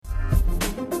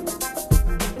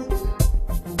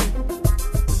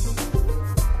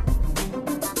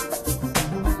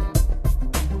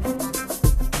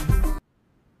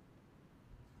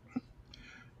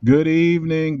Good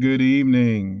evening. Good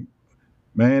evening.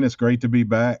 Man, it's great to be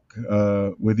back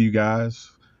with you guys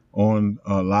on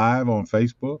live on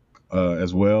Facebook,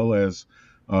 as well as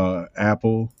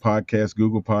Apple Podcasts,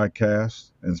 Google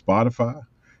Podcasts, and Spotify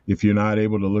if you're not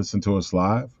able to listen to us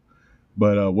live.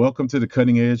 But welcome to the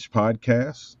Cutting Edge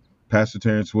Podcast. Pastor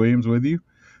Terrence Williams with you.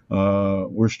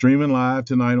 We're streaming live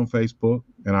tonight on Facebook,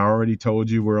 and I already told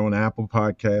you we're on Apple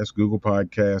Podcasts, Google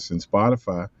Podcasts, and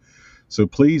Spotify. So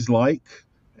please like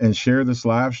and share this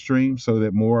live stream so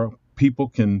that more people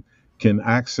can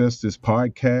access this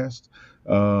podcast.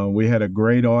 We had a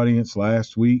great audience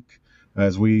last week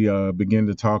as we begin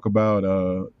to talk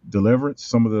about deliverance.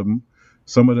 Some of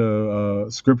the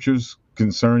scriptures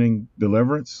concerning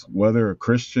deliverance, whether a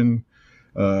Christian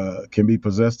can be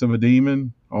possessed of a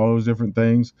demon, all those different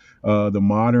things.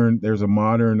 There's a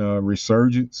modern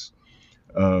resurgence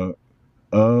uh,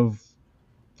 of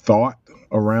thought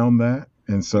around that,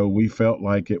 and so we felt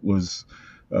like it was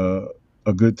uh,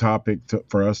 a good topic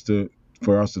for us to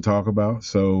talk about.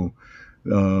 So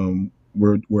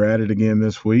we're at it again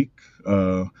this week.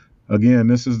 Again,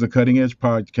 this is the Cutting Edge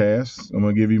Podcast. I'm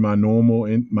going to give you my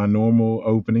normal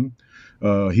opening.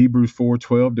 Hebrews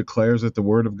 4:12 declares that the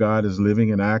Word of God is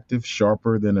living and active,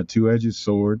 sharper than a two-edged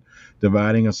sword,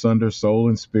 dividing asunder soul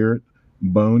and spirit,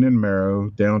 bone and marrow,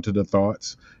 down to the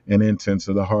thoughts and intents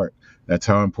of the heart. That's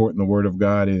how important the Word of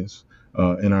God is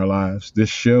in our lives. This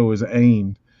show is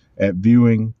aimed at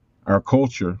viewing our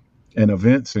culture and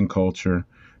events in culture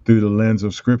through the lens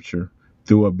of Scripture,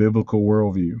 through a biblical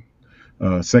worldview.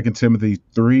 2 Timothy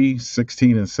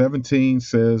 3:16 and 17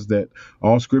 says that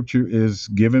all Scripture is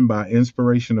given by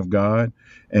inspiration of God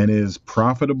and is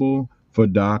profitable for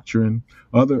doctrine.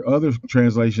 Other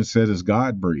translations said is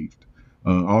God breathed.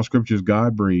 All Scripture is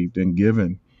God breathed and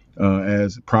given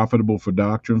as profitable for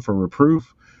doctrine, for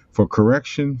reproof, for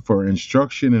correction, for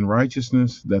instruction in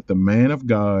righteousness, that the man of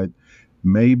God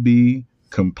may be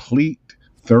complete,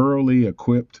 thoroughly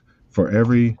equipped for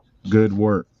every good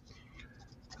work.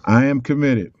 I am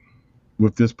committed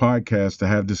with this podcast to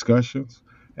have discussions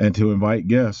and to invite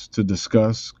guests to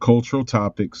discuss cultural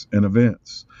topics and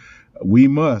events. We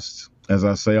must, as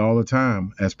I say all the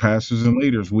time, as pastors and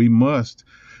leaders, we must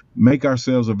make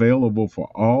ourselves available for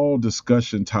all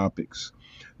discussion topics,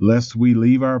 lest we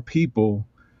leave our people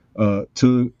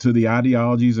to the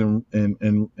ideologies and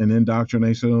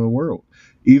indoctrination of the world.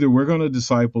 Either we're going to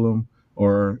disciple them,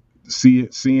 or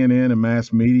CNN and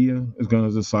mass media is going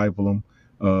to disciple them.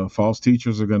 False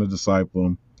teachers are going to disciple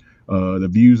them. The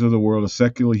views of the world, the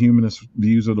secular humanist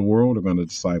views of the world, are going to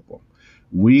disciple them.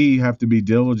 We have to be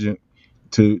diligent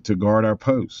to guard our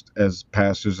post as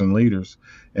pastors and leaders,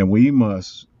 and we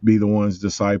must be the ones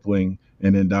discipling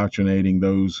and indoctrinating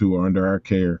those who are under our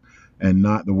care, and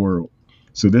not the world.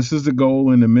 So this is the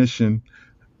goal and the mission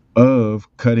of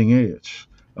Cutting Edge.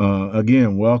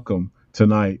 Again, welcome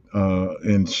tonight,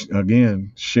 and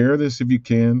again, share this if you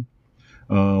can.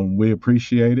 We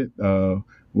appreciate it.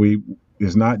 We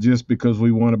It's not just because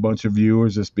we want a bunch of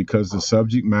viewers; it's because the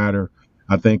subject matter,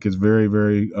 I think, is very,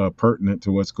 very pertinent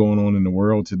to what's going on in the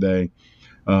world today.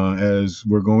 As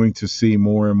we're going to see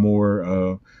more and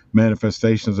more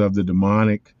manifestations of the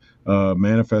demonic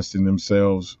manifesting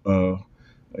themselves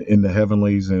in the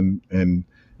heavenlies, and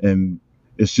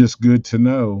it's just good to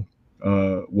know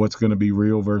what's going to be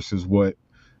real versus what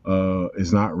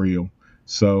is not real.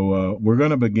 So we're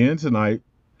going to begin tonight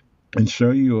and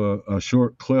show you a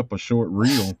short clip, a short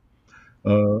reel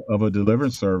of a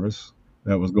deliverance service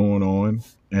that was going on,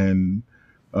 and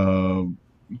uh,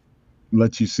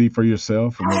 let you see for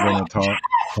yourself. And we're going to talk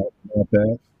about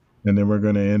that, and then we're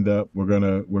going to end up. We're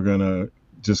gonna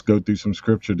just go through some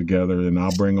scripture together, and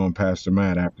I'll bring on Pastor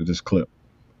Matt after this clip.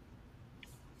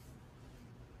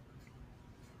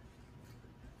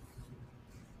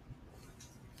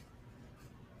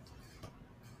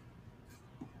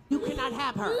 You cannot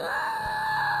have her.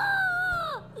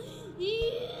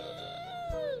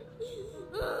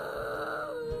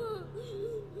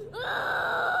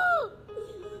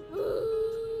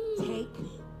 Take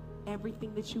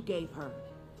everything that you gave her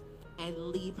and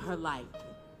leave her life.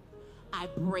 I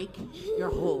break your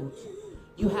hold.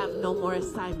 You have no more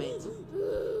assignment.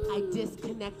 I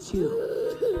disconnect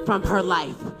you from her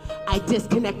life. I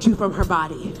disconnect you from her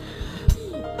body.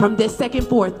 From this second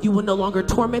forth, you will no longer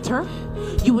torment her.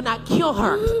 You will not kill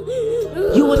her.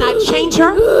 You will not change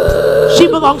her. She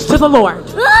belongs to the Lord.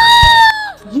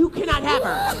 You cannot have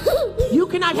her. You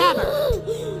cannot have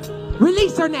her.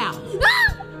 Release her now.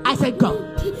 I said go.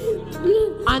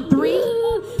 On 3,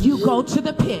 you go to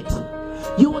the pit.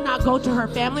 You will not go to her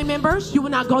family members. You will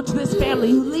not go to this family.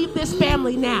 You leave this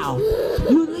family now.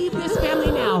 You leave this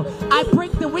family now. I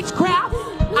break the witchcraft.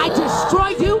 I destroy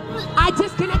you. I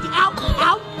disconnect you. Out,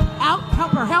 out, out.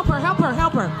 Help her, help her, help her,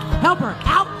 help her, help her.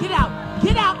 Out, get out,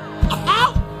 get out,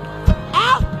 out,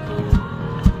 out,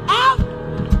 out.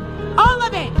 All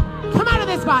of it. Come out of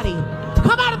this body.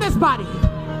 Come out of this body.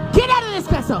 Get out of this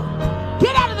vessel.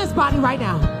 Get out of this body right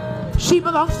now. She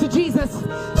belongs to Jesus.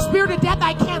 Spirit of death,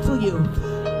 I cancel you.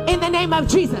 In the name of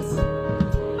Jesus.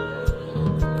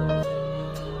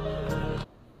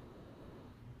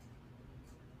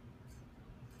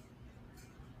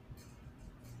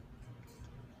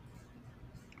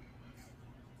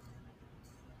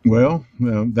 Well,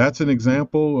 that's an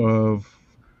example of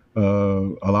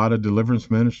a lot of deliverance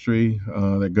ministry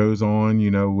that goes on,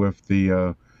 with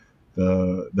the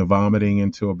vomiting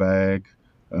into a bag,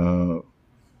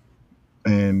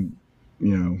 and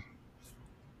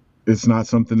it's not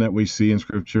something that we see in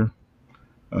Scripture,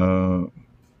 and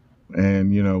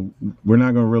we're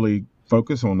not going to really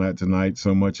focus on that tonight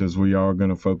so much as we are going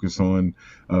to focus on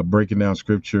breaking down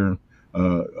Scripture.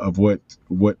 Of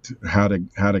how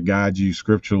to guide you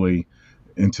scripturally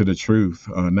into the truth,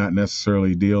 not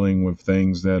necessarily dealing with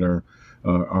things that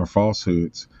are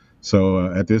falsehoods. So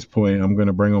at this point, I'm going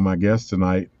to bring on my guest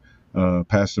tonight.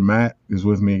 Pastor Matt is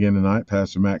with me again tonight.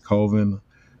 Pastor Matt Colvin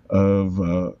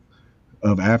of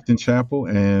Afton Chapel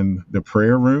and the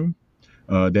Prayer Room,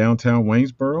 downtown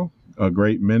Waynesboro, a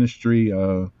great ministry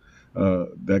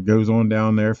that goes on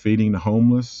down there, feeding the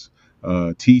homeless.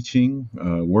 Teaching,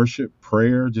 worship,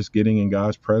 prayer, just getting in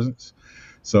God's presence.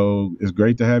 So it's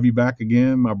great to have you back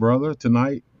again, my brother,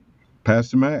 tonight.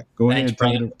 Pastor Matt, go ahead,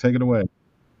 take it away.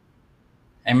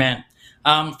 Amen.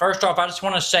 First off, I just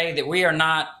want to say that we are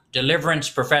not deliverance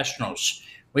professionals.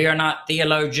 We are not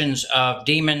theologians of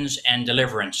demons and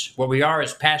deliverance. What we are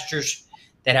is pastors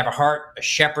that have a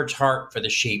shepherd's heart for the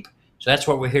sheep. So that's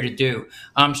what we're here to do.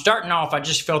 Starting off, I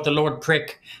just felt the Lord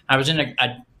prick. I was in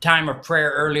a time of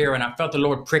prayer earlier, and I felt the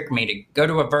Lord prick me to go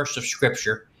to a verse of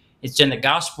Scripture. It's in the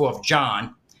Gospel of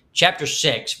John, chapter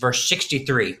 6, verse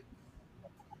 63. If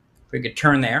we could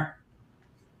turn there.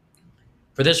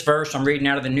 For this verse, I'm reading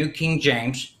out of the New King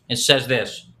James. It says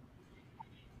this: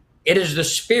 "It is the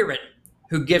Spirit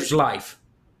who gives life.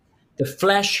 The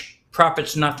flesh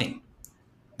profits nothing.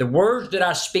 The words that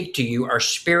I speak to you are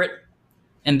spirit,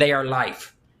 and they are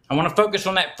life." I want to focus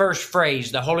on that first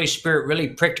phrase. The Holy Spirit really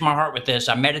pricked my heart with this.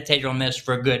 I meditated on this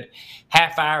for a good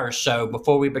half hour or so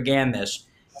before we began this.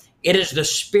 It is the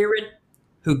Spirit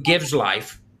who gives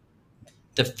life.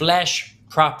 The flesh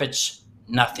profits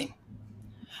nothing.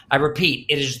 I repeat,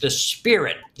 it is the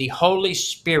Spirit, the Holy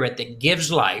Spirit, that gives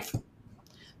life.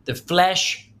 The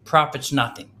flesh profits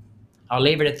nothing. I'll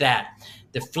leave it at that.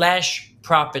 The flesh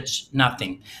profits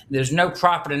nothing. There's no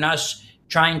profit in us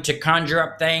trying to conjure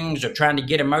up things or trying to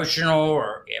get emotional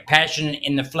or passionate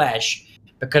in the flesh,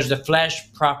 because the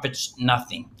flesh profits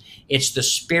nothing. It's the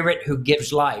Spirit who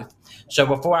gives life. So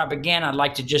before I begin, I'd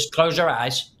like to just close our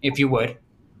eyes, if you would.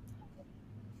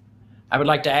 I would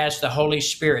like to ask the Holy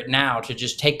Spirit now to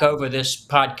just take over this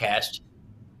podcast.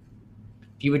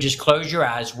 If you would just close your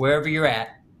eyes wherever you're at.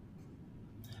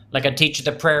 Like I teach at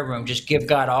the prayer room, just give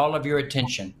God all of your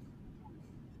attention.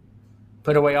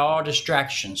 Put away all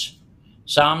distractions.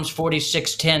 Psalms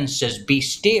 46:10 says, "Be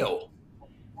still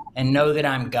and know that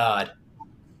I'm God."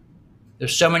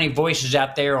 There's so many voices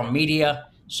out there on media,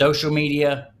 social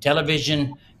media,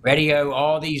 television, radio,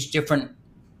 all these different,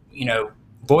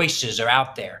 voices are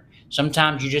out there.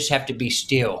 Sometimes you just have to be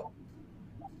still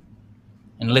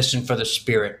and listen for the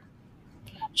Spirit.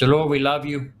 So Lord, we love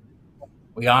you.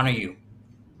 We honor you.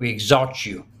 We exalt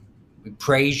you. We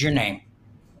praise your name.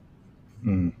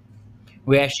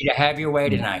 We ask you to have your way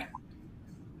tonight.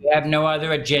 We have no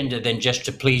other agenda than just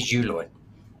to please you, Lord,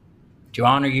 to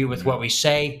honor you with what we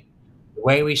say, the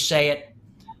way we say it.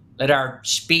 Let our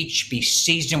speech be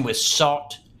seasoned with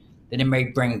salt, that it may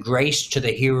bring grace to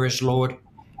the hearers, Lord.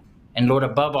 And Lord,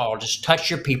 above all, just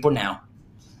touch your people now.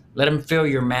 Let them feel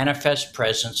your manifest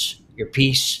presence, your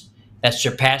peace that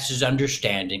surpasses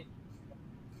understanding.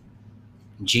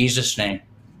 In Jesus' name,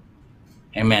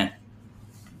 amen.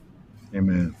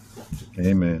 Amen.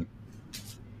 Amen.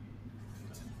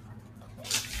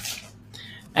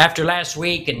 After last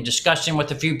week and discussing with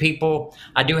a few people,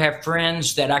 I do have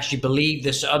friends that actually believe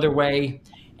this other way.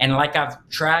 And like I've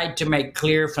tried to make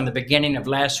clear from the beginning of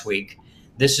last week,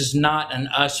 this is not an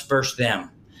us versus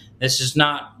them. This is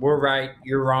not we're right,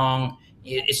 you're wrong.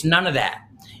 It's none of that.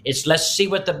 It's let's see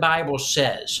what the Bible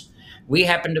says. We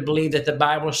happen to believe that the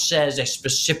Bible says a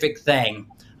specific thing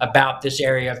about this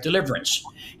area of deliverance.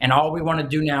 And all we want to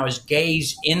do now is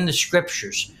gaze in the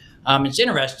Scriptures. It's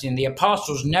interesting, the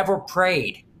apostles never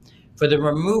prayed for the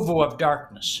removal of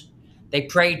darkness. they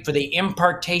prayed for the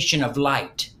impartation of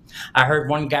light. I heard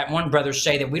one brother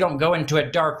say that we don't go into a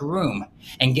dark room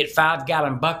and get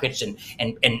 5-gallon buckets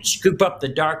and scoop up the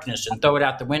darkness and throw it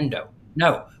out the window.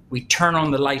 No, we turn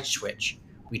on the light switch.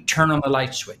 We turn on the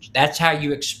light switch. That's how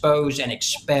you expose and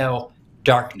expel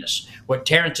darkness. What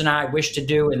Terrence and I wish to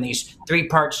do in these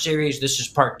 3-part series, this is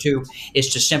part 2, is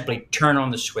to simply turn on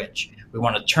the switch. We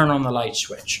want to turn on the light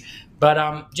switch.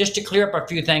 But just to clear up a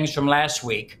few things from last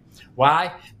week.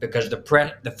 Why? Because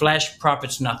the flesh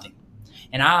profits nothing.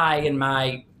 And I, in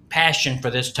my passion for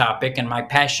this topic and my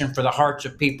passion for the hearts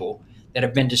of people that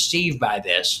have been deceived by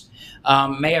this,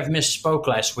 may have misspoke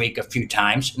last week a few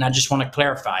times, and I just want to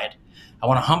clarify it. I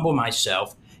want to humble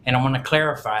myself, and I want to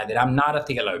clarify that I'm not a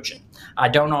theologian. I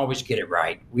don't always get it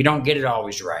right. We don't get it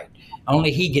always right.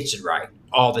 Only he gets it right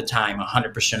all the time,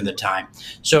 100% of the time.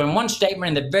 So in one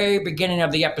statement in the very beginning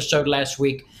of the episode last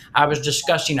week, I was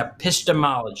discussing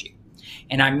epistemology.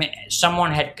 And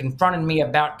someone had confronted me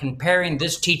about comparing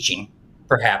this teaching,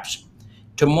 perhaps,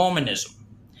 to Mormonism.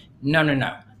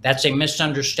 No. That's a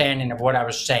misunderstanding of what I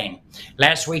was saying.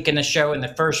 Last week in the show, in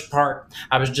the first part,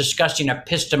 I was discussing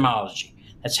epistemology.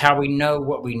 That's how we know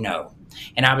what we know.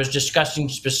 And I was discussing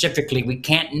specifically, we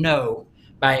can't know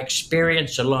by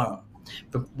experience alone.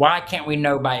 But why can't we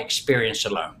know by experience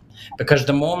alone? Because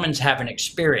the Mormons have an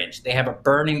experience. They have a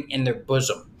burning in their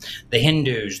bosom. The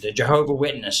Hindus, the Jehovah's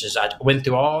Witnesses, I went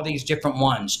through all these different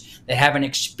ones that have an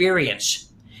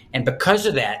experience. And because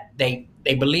of that, they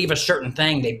believe a certain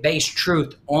thing. They base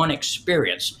truth on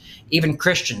experience. Even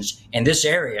Christians in this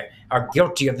area are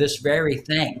guilty of this very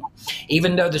thing.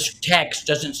 Even though this text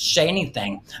doesn't say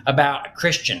anything about a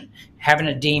Christian having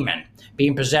a demon,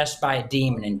 being possessed by a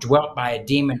demon and dwelt by a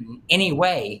demon in any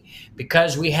way,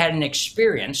 because we had an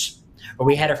experience, or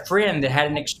we had a friend that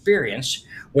had an experience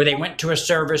where they went to a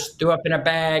service, threw up in a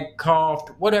bag, coughed,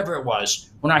 whatever it was.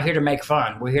 We're not here to make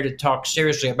fun. We're here to talk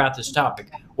seriously about this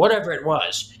topic. Whatever it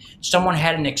was, someone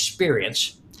had an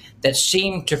experience that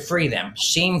seemed to free them,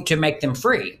 seemed to make them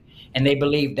free, and they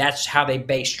believe that's how they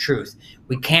base truth.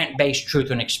 We can't base truth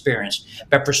on experience,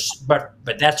 but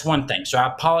that's one thing. So I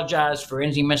apologize for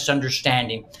any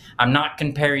misunderstanding. I'm not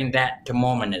comparing that to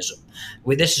Mormonism.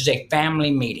 This is a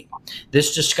family meeting.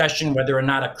 This discussion, whether or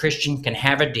not a Christian can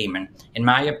have a demon, in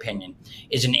my opinion,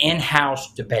 is an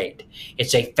in-house debate.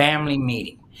 It's a family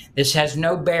meeting. This has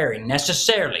no bearing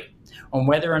necessarily on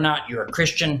whether or not you're a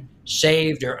Christian,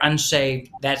 saved or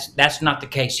unsaved. That's not the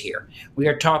case here. We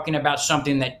are talking about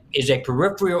something that is a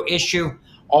peripheral issue,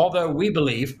 although we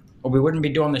believe, or we wouldn't be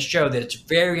doing the show, that it's a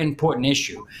very important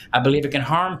issue. I believe it can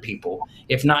harm people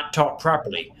if not taught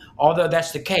properly. Although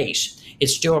that's the case,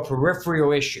 it's still a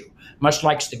peripheral issue, much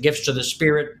like the gifts of the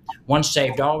Spirit, once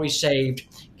saved, always saved,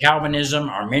 Calvinism,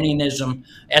 Arminianism,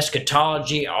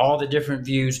 eschatology, all the different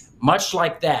views, much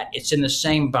like that. It's in the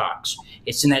same box.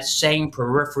 It's in that same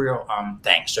peripheral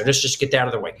thing. So let's just get that out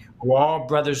of the way. We're all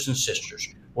brothers and sisters.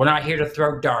 We're not here to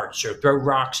throw darts or throw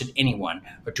rocks at anyone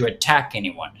or to attack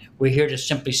anyone. We're here to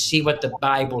simply see what the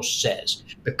Bible says.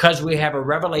 Because we have a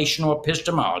revelational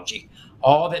epistemology,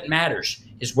 all that matters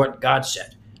is what God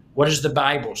said. What does the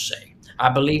Bible say? I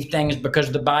believe things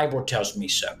because the Bible tells me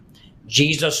so.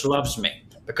 Jesus loves me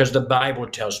because the Bible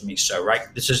tells me so, right?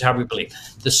 This is how we believe.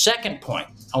 The second point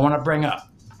I want to bring up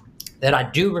that I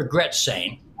do regret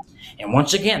saying, and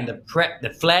once again,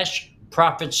 the flesh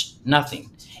profits nothing.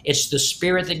 It's the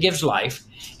Spirit that gives life.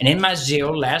 And in my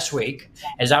zeal last week,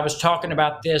 as I was talking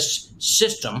about this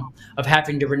system of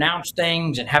having to renounce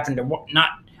things and having to not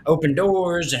open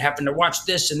doors and having to watch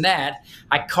this and that,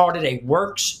 I called it a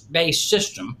works-based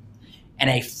system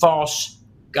and a false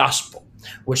gospel,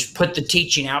 which put the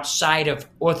teaching outside of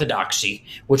orthodoxy,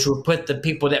 which will put the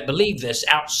people that believe this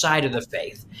outside of the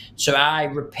faith. So I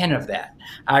repent of that.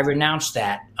 I renounce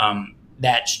that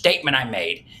statement I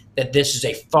made, that this is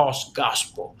a false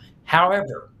gospel.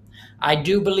 However, I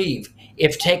do believe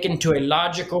if taken to a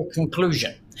logical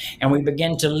conclusion and we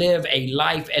begin to live a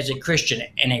life as a Christian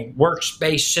in a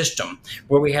works-based system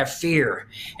where we have fear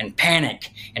and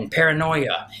panic and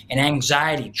paranoia and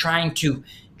anxiety, trying to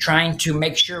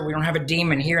make sure we don't have a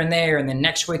demon here and there, and then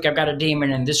next week I've got a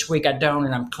demon, and this week I don't,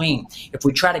 and I'm clean. If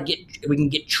we we can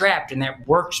get trapped in that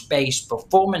works-based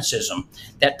performancism,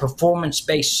 that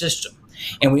performance-based system,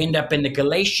 and we end up in the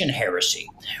Galatian heresy,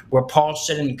 where Paul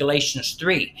said in Galatians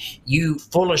 3, "You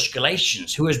foolish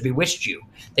Galatians, who has bewitched you,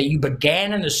 that you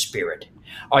began in the Spirit?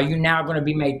 Are you now going to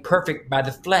be made perfect by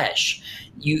the flesh?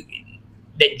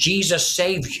 That Jesus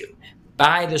saved you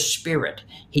by the Spirit.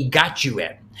 He got you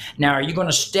in. Now, are you going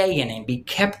to stay in and be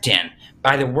kept in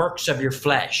by the works of your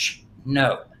flesh?"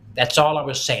 No, that's all I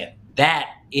was saying. That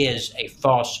is a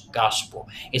false gospel.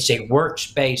 It's a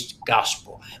works-based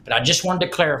gospel. But I just wanted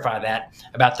to clarify that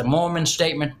about the Mormon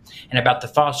statement and about the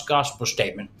false gospel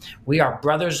statement. We are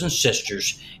brothers and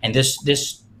sisters, and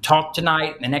this talk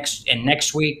tonight and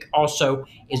next week also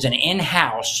is an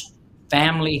in-house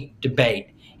family debate.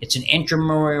 It's an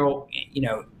intramural,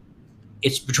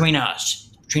 it's between us,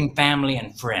 between family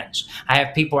and friends. I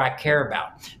have people I care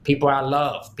about, people I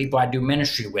love, people I do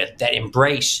ministry with that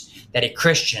embrace that a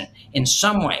Christian in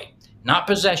some way, not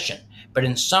possession, but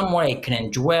in some way can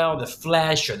indwell the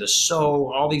flesh or the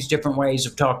soul, all these different ways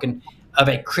of talking of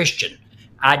a Christian.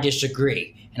 I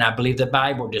disagree, and I believe the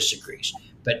Bible disagrees.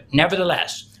 But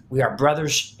nevertheless, we are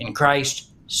brothers in Christ.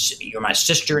 You're my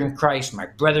sister in Christ, my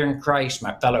brother in Christ,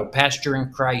 my fellow pastor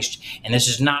in Christ, and this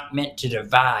is not meant to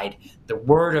divide. The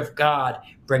Word of God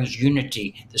brings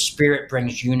unity, the Spirit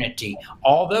brings unity.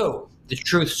 Although the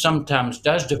truth sometimes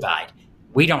does divide,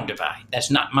 we don't divide.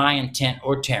 That's not my intent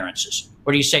or Terrence's.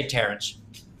 What do you say, Terrence?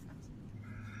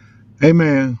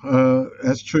 Amen.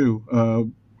 That's true.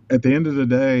 At the end of the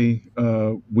day,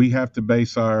 we have to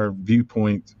base our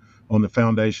viewpoint on the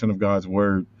foundation of God's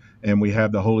word, and we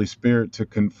have the Holy Spirit to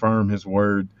confirm His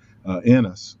word in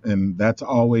us, and that's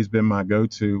always been my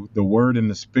go-to. The word and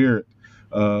the Spirit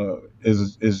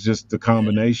is just the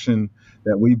combination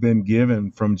that we've been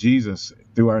given from Jesus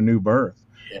through our new birth.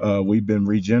 We've been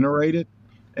regenerated,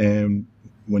 and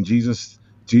when Jesus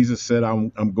said,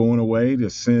 I'm going away to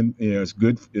send, it's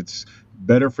good. It's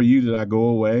better for you that I go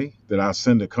away, that I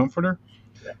send a comforter.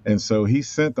 And so He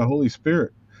sent the Holy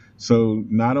Spirit. So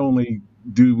not only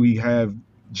do we have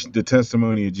the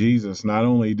testimony of Jesus, not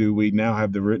only do we now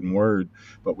have the written word,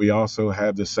 but we also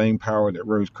have the same power that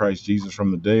rose Christ Jesus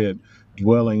from the dead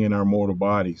dwelling in our mortal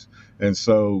bodies. And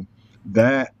so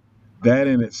that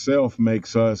in itself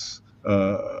makes us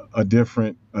a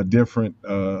different kind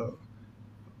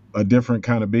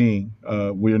of being.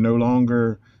 We're no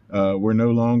longer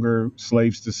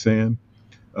slaves to sin.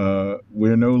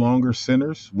 We're no longer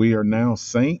sinners. We are now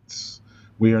saints.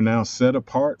 We are now set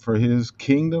apart for His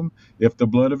kingdom. If the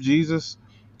blood of Jesus,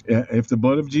 if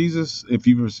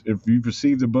you've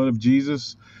received the blood of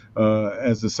Jesus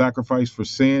as the sacrifice for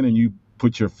sin, and you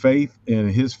put your faith in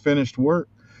His finished work,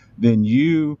 then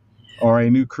you are a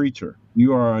new creature.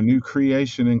 You are a new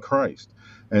creation in Christ.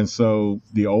 And so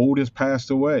the old has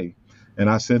passed away. And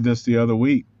I said this the other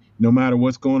week. No matter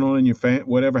what's going on in your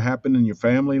whatever happened in your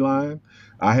family line,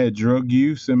 I had drug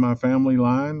use in my family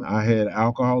line. I had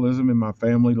alcoholism in my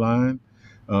family line.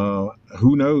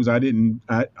 Who knows? I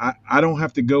don't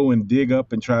have to go and dig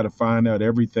up and try to find out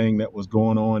everything that was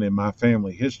going on in my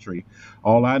family history.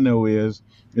 All I know is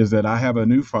that I have a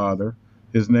new father.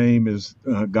 His name is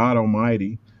God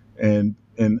Almighty, and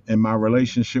my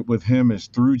relationship with Him is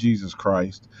through Jesus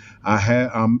Christ. I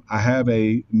have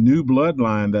a new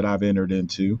bloodline that I've entered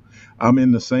into. I'm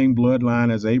in the same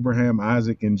bloodline as Abraham,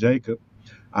 Isaac, and Jacob.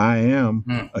 I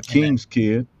am a king's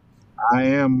kid. I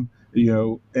am,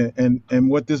 and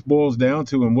what this boils down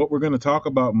to, and what we're going to talk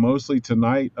about mostly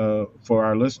tonight for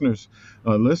our listeners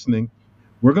listening,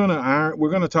 we're going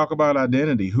to talk about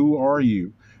identity. Who are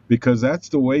you? Because that's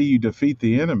the way you defeat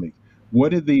the enemy.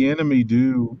 What did the enemy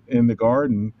do in the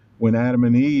garden when Adam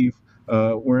and Eve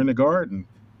were in the garden?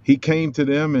 He came to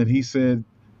them and he said,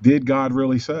 "Did God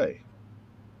really say?"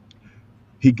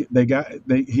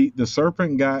 The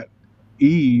serpent got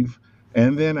Eve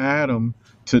and then Adam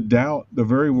to doubt the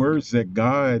very words that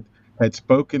God had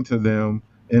spoken to them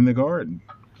in the garden,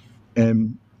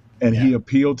 and He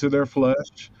appealed to their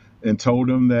flesh and told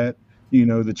them that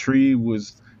the tree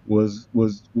was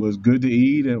good to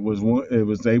eat. It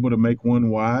was able to make one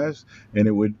wise, and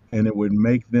it would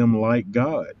make them like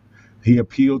God. He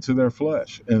appealed to their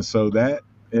flesh, and so that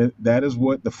is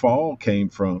what the fall came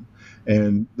from.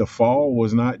 And the fall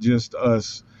was not just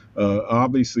us.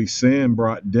 Obviously, sin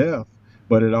brought death,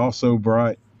 but it also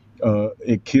brought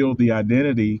it killed the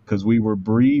identity, because we were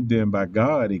breathed in by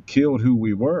God. It killed who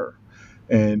we were,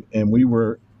 and we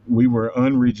were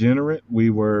unregenerate. We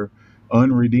were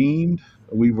unredeemed.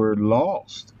 We were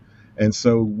lost. And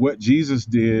so what Jesus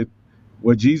did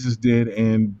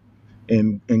and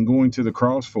going to the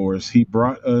cross for us, He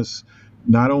brought us,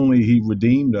 not only He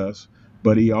redeemed us,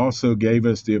 but He also gave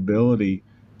us the ability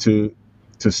to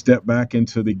step back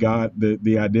into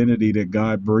the identity that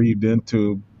God breathed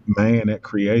into man at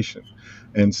creation.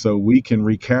 And so we can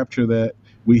recapture that.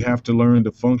 We have to learn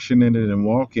to function in it and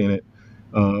walk in it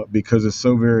because it's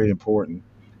so very important.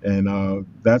 And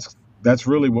that's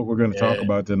really what we're going to talk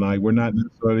about tonight. We're not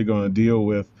necessarily going to deal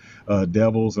with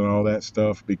devils and all that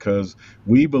stuff, because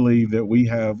we believe that we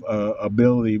have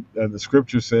ability. The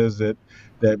scripture says that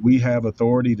we have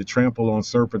authority to trample on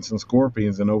serpents and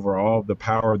scorpions and over all the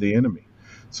power of the enemy.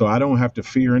 So I don't have to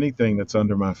fear anything that's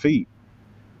under my feet.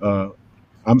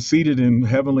 I'm seated in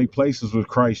heavenly places with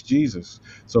Christ Jesus.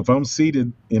 So if I'm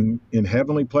seated in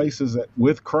heavenly places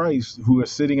with Christ, who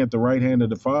is sitting at the right hand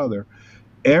of the Father,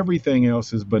 everything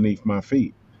else is beneath my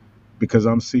feet because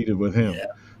I'm seated with him. Yeah.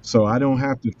 So I don't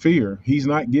have to fear. He's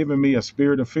not giving me a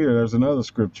spirit of fear. There's another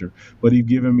scripture, but he's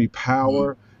given me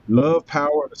power, love,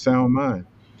 power, and a sound mind.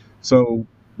 So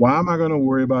why am I going to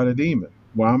worry about a demon?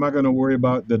 Why am I going to worry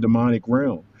about the demonic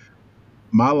realm?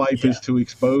 My life is to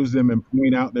expose them and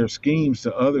point out their schemes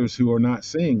to others who are not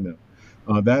seeing them.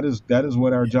 That is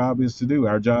what our job is to do.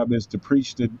 Our job is to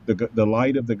preach the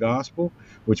light of the gospel,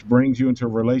 which brings you into a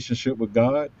relationship with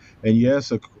God. And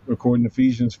yes, according to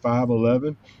Ephesians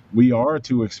 5:11, we are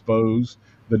to expose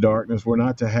the darkness. We're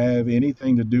not to have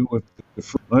anything to do with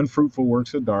the unfruitful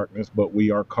works of darkness, but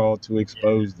we are called to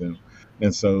expose them.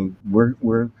 And so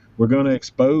we're going to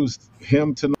expose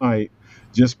him tonight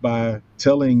just by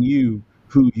telling you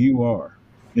who you are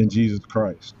in Jesus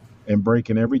Christ, and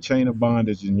breaking every chain of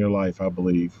bondage in your life, I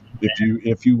believe,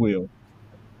 if you will.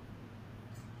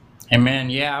 Amen.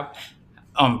 Yeah.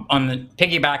 On the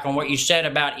piggyback on what you said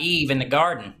about Eve in the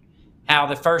garden, how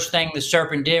the first thing the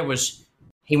serpent did was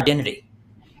identity.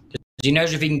 Because he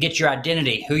knows if he can get your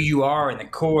identity, who you are, and the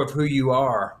core of who you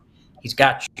are, he's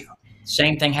got you.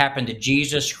 Same thing happened to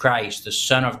Jesus Christ, the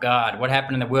Son of God. What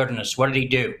happened in the wilderness? What did he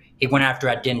do? He went after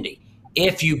identity.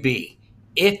 If you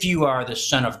are the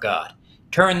Son of God,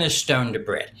 turn this stone to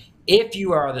bread. If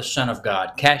you are the Son of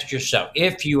God, cast yourself.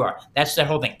 If you are, that's the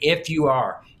whole thing. If you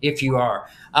are.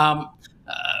 A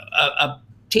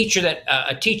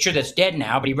teacher that's dead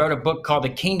now, but he wrote a book called The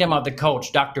Kingdom of the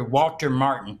Cults. Dr. Walter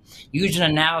Martin used an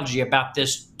analogy about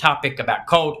this topic, about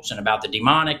cults and about the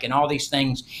demonic and all these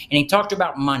things. And he talked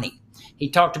about money. He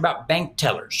talked about bank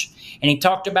tellers. And he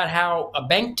talked about how a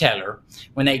bank teller,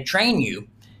 when they train you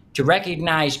to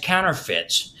recognize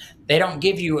counterfeits, they don't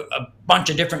give you a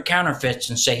bunch of different counterfeits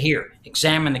and say, here,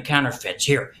 examine the counterfeits.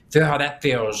 Here, feel how that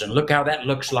feels and look how that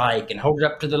looks like and hold it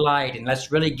up to the light and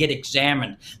let's really get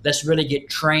examined. Let's really get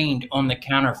trained on the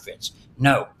counterfeits.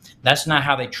 No, that's not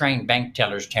how they train bank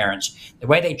tellers, Terrence. The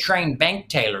way they train bank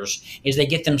tellers is they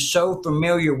get them so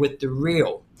familiar with the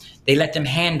real. They let them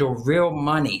handle real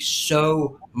money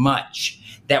so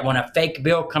much that when a fake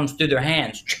bill comes through their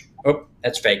hands, oh,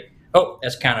 that's fake. Oh,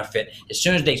 that's counterfeit. As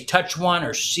soon as they touch one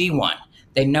or see one,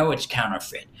 they know it's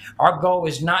counterfeit. Our goal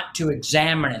is not to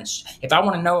examine. If I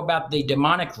want to know about the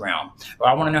demonic realm, or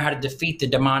I want to know how to defeat the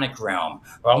demonic realm,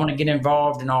 or I want to get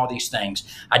involved in all these things,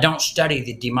 I don't study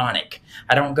the demonic.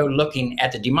 I don't go looking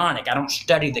at the demonic. I don't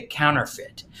study the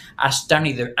counterfeit. I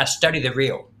study the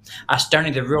real. I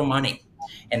study the real money.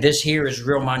 And this here is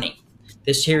real money.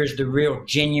 This here is the real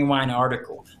genuine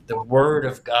article, the Word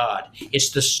of God. It's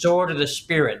the sword of the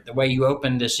Spirit, the way you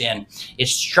open this in.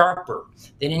 It's sharper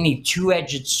than any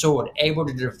two-edged sword, able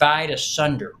to divide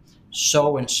asunder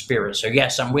soul and spirit. So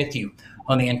yes, I'm with you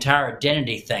on the entire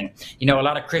identity thing. You know, a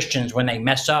lot of Christians, when they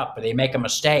mess up or they make a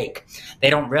mistake,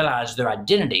 they don't realize their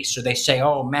identity. So they say,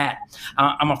 oh, Matt,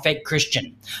 I'm a fake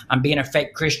Christian. I'm being a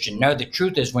fake Christian. No, the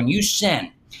truth is when you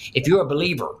sin, if you're a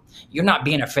believer, you're not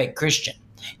being a fake Christian.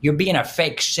 You're being a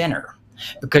fake sinner,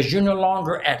 because you're no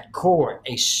longer at core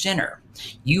a sinner.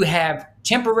 You have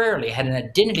temporarily had an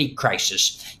identity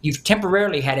crisis. You've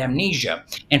temporarily had amnesia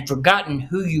and forgotten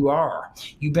who you are.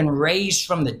 You've been raised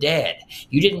from the dead.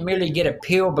 You didn't merely get a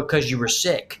pill because you were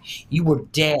sick. You were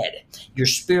dead. Your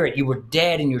spirit, you were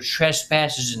dead in your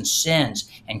trespasses and sins,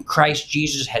 and Christ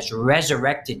Jesus has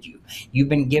resurrected you. You've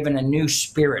been given a new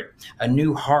spirit, a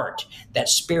new heart, that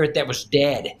spirit that was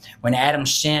dead when Adam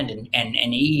sinned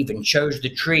and Eve and chose the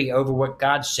tree over what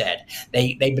God said.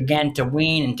 They began to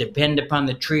wean and depend upon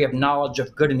the tree of knowledge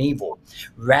of good and evil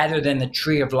rather than the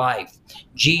tree of life.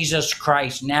 Jesus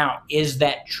Christ now is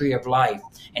that tree of life.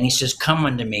 And he says, come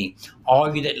unto me,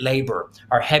 all you that labor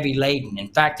are heavy laden. In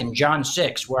fact, in John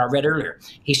 6, where I read earlier,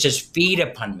 he says, feed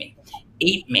upon me,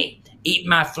 eat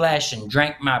my flesh and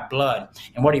drink my blood.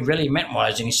 And what he really meant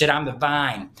was, and he said, I'm the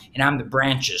vine and I'm the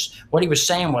branches. What he was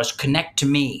saying was, connect to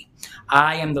me.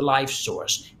 I am the life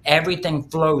source. Everything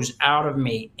flows out of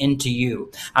me into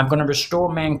you. I'm going to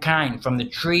restore mankind from the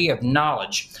tree of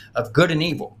knowledge of good and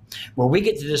evil, where we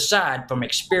get to decide from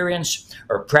experience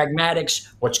or pragmatics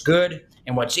what's good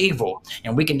and what's evil,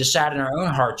 and we can decide in our own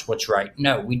hearts what's right.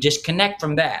 No, we disconnect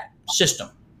from that system,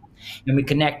 and we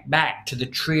connect back to the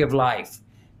tree of life,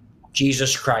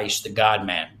 Jesus Christ, the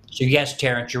God-man. So yes,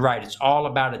 Terrence, you're right. It's all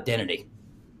about identity.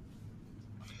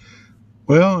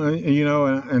 Well,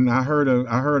 and I heard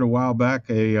a while back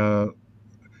a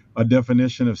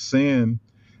definition of sin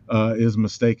is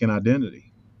mistaken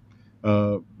identity.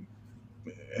 Uh,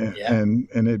 Yeah.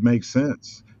 and it makes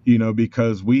sense,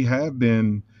 because we have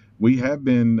been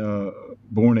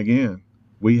born again.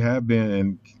 We have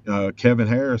been, and Kevin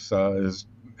Harris is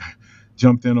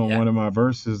jumped in on Yeah. one of my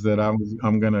verses that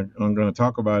I'm gonna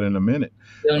talk about in a minute.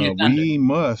 Feeling your Uh, thunder. we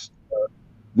must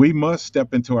we must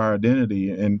step into our identity,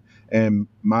 and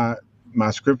my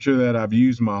scripture that I've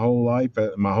used my whole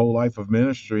life of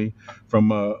ministry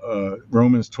from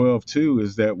Romans 12:2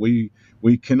 is that we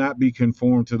cannot be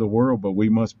conformed to the world, but we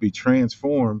must be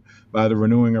transformed by the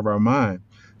renewing of our mind.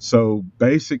 So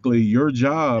basically, your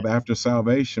job after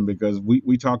salvation, because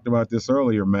we talked about this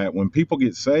earlier, Matt, when people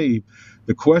get saved,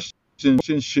 the question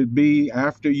should be,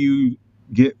 after you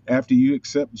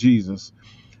accept Jesus,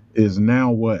 is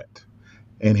now what?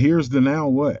 And here's the now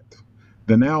what.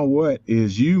 The now what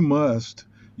is, you must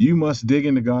dig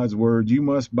into God's word. You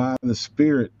must, by the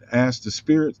Spirit, ask the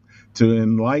Spirit to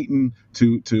enlighten,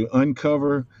 to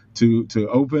uncover, to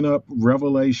open up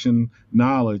revelation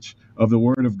knowledge of the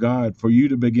word of God for you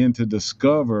to begin to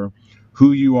discover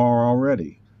who you are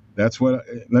already. That's what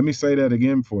Let me say that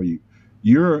again for you.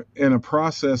 You're in a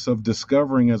process of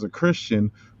discovering as a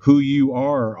Christian who you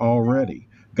are already.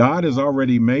 God has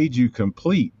already made you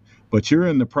complete, but you're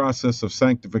in the process of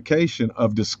sanctification,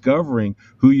 of discovering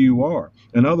who you are.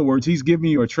 In other words, he's giving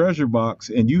you a treasure box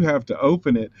and you have to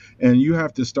open it, and you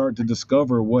have to start to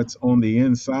discover what's on the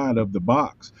inside of the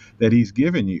box that he's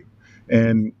given you.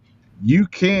 And you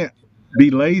can't be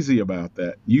lazy about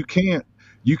that. You can't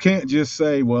just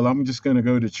say, well, I'm just going to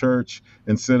go to church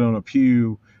and sit on a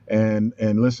pew and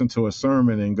listen to a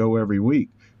sermon and go every week.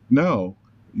 No,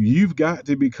 you've got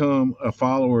to become a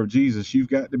follower of Jesus. You've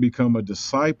got to become a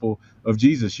disciple of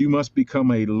Jesus. You must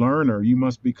become a learner. You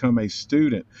must become a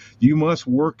student. You must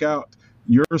work out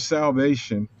your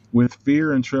salvation with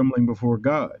fear and trembling before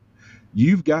God.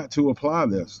 You've got to apply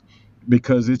this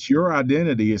because it's your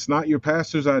identity. It's not your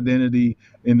pastor's identity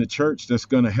in the church that's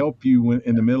going to help you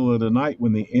in the middle of the night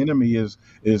when the enemy is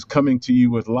coming to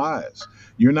you with lies.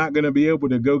 You're not going to be able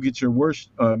to go get your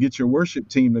worship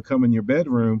team to come in your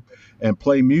bedroom and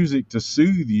play music to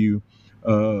soothe you,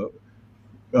 uh,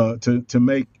 to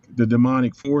make the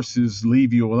demonic forces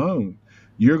leave you alone.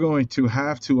 You're going to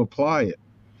have to apply it.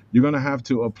 You're going to have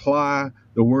to apply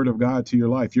the word of God to your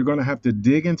life. You're going to have to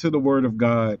dig into the word of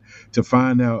God to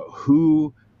find out,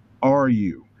 who are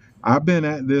you? I've been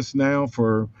at this now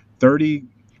 30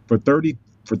 for 30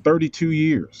 for 32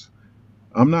 years.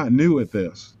 I'm not new at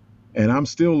this, and I'm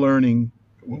still learning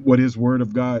what the word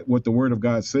of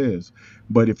God says.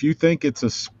 But if you think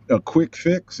it's a quick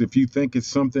fix, if you think it's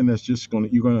something that's just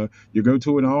you go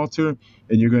to an altar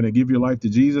and you're going to give your life to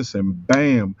Jesus, and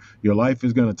bam, your life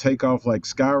is going to take off like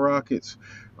skyrockets.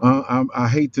 I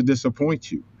hate to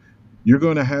disappoint you. You're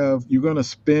going to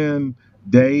spend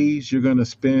days, you're going to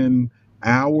spend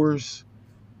hours,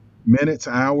 minutes,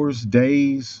 hours,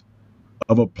 days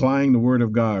of applying the word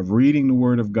of God, reading the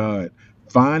word of God,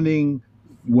 finding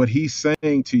what he's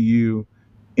saying to you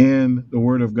in the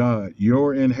word of God,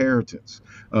 your inheritance.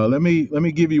 Let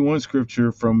me give you one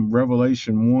scripture from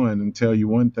Revelation 1 and tell you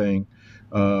one thing.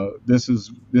 This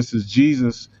is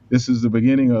Jesus. This is the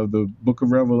beginning of the book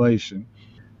of Revelation.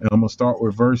 And I'm going to start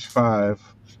with verse 5.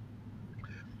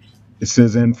 It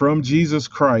says, "And from Jesus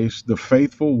Christ, the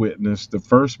faithful witness, the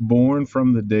firstborn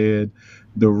from the dead,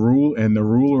 the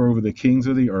ruler over the kings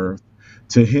of the earth,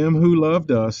 to him who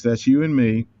loved us," that's you and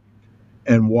me,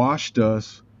 "and washed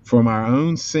us from our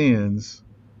own sins,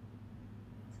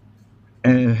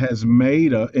 and has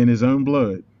made us in his own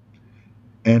blood,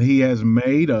 and he has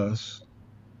made us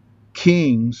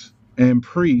kings and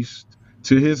priests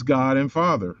to his God and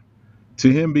Father.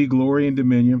 To him be glory and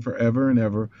dominion forever and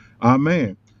ever.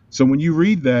 Amen." So when you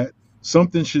read that,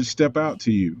 something should step out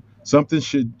to you. Something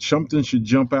should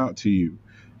jump out to you.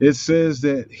 It says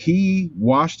that he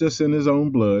washed us in his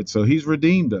own blood, so he's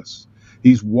redeemed us.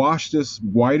 He's washed us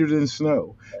whiter than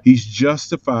snow. He's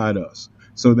justified us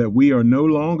so that we are no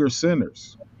longer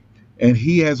sinners, and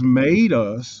he has made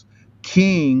us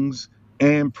kings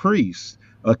and priests.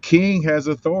 A king has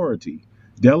authority,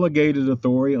 delegated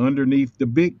authority underneath the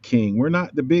big king. We're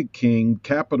not the big king,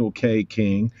 capital K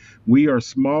king. We are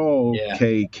small Yeah.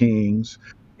 k kings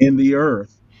in the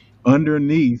earth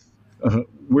underneath.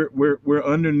 We're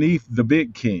underneath the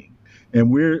big king,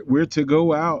 and we're to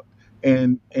go out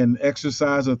and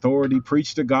exercise authority,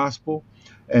 preach the gospel,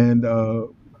 and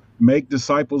make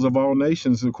disciples of all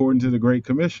nations according to the Great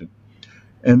Commission.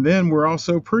 And then we're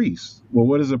also priests. Well,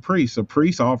 what is a priest? A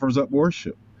priest offers up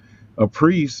worship. A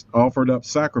priest offered up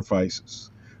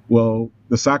sacrifices. Well,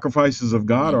 the sacrifices of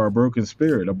God are a broken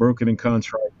spirit, a broken and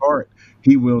contrite heart.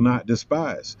 He will not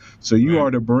despise. So you Mm.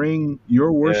 are to bring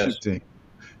your Yes. worship to Him.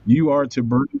 You are to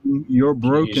bring your Jesus.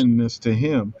 brokenness to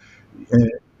Him,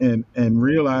 and and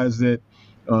realize that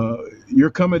uh,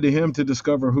 you're coming to Him to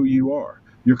discover who you are.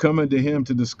 You're coming to Him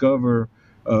to discover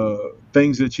uh,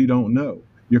 things that you don't know.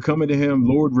 You're coming to Him,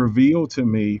 Lord, reveal to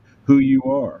me who you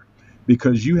are,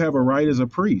 because you have a right as a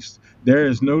priest. There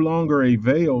is no longer a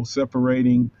veil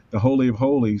separating the Holy of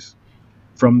Holies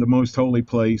from the most holy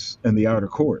place and the outer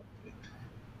court.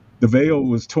 The veil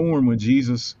was torn when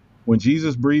Jesus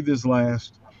breathed his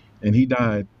last and he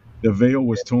died. The veil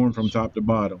was torn from top to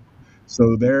bottom.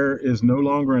 So there is no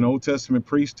longer an Old Testament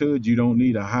priesthood. You don't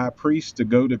need a high priest to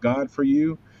go to God for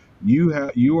you.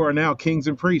 You are now kings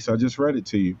and priests. I just read it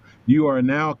to you. You are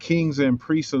now kings and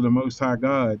priests of the Most High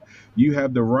God. You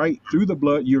have the right through the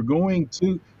blood. You're going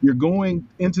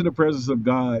into the presence of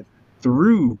God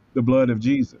through the blood of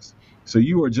Jesus. So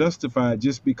you are justified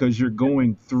just because you're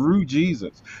going through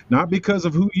Jesus, not because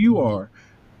of who you Mhm. are,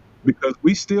 because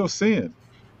we still sin,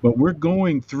 but we're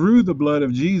going through the blood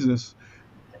of Jesus.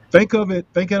 Think of it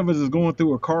as going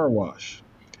through a car wash.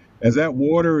 As that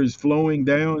water is flowing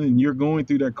down and you're going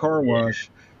through that car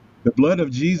wash, the blood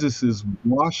of Jesus is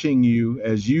washing you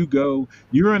as you go.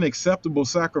 You're an acceptable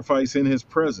sacrifice in his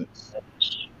presence.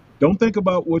 Don't think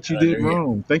about what you did Hallelujah.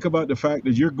 wrong. Think about the fact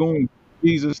that you're going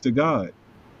Jesus to God.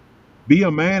 Be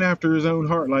a man after his own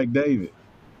heart like David.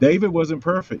 David wasn't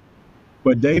perfect,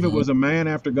 but David Mhm. was a man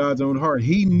after God's own heart.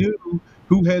 He knew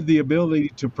who had the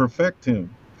ability to perfect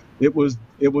him. It was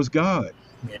God.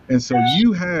 And so Yes.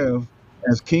 you have,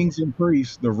 as kings and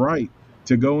priests, the right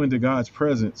to go into God's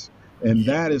presence. And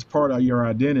that is part of your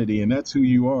identity, and that's who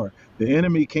you are. The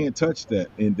enemy can't touch that.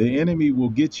 And the enemy will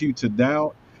get you to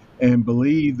doubt and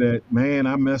believe that, man,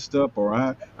 I messed up, or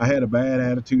I had a bad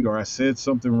attitude, or I said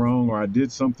something wrong, or I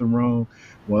did something wrong.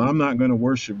 Well, I'm not going to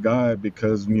worship God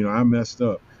because, I messed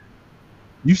up.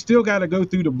 You still got to go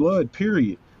through the blood,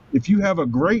 period. If you have a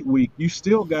great week, you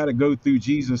still got to go through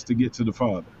Jesus to get to the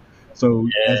Father.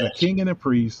 So, as a Yes. king and a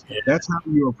priest, Yes. that's how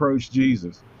you approach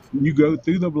Jesus. You go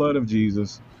through the blood of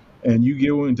Jesus and you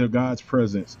go into God's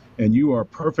presence, and you are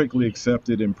perfectly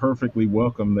accepted and perfectly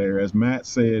welcome there. As Matt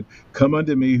said, come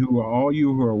unto me, who are all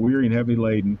you who are weary and heavy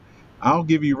laden. I'll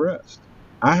give you rest.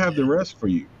 I have the rest for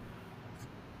you.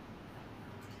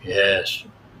 Yes.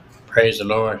 Praise the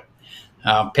Lord.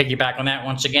 Piggyback on that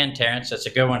once again, Terrence. That's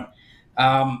a good one.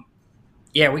 Um,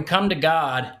 yeah, we come to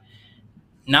God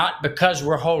not because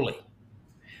we're holy.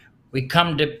 We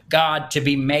come to God to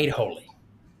be made holy.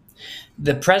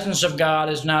 The presence of God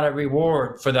is not a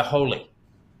reward for the holy.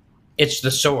 It's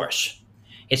the source.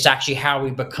 It's actually how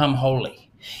we become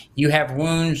holy. You have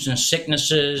wounds and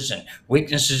sicknesses and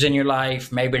weaknesses in your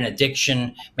life, maybe an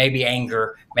addiction, maybe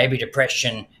anger, maybe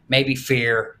depression, maybe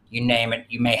fear, you name it.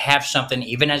 You may have something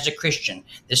even as a Christian.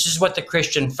 This is what the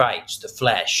Christian fights, the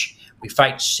flesh. We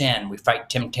fight sin, we fight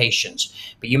temptations.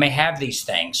 But you may have these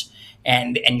things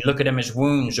and you look at them as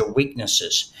wounds or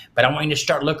weaknesses. But I want you to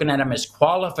start looking at them as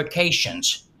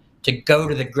qualifications to go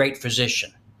to the great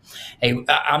physician. Hey,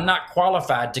 I'm not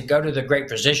qualified to go to the great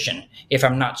physician if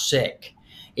I'm not sick.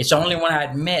 It's only when I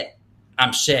admit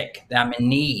I'm sick, that I'm in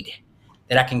need,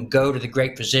 that I can go to the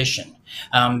great physician.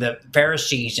 The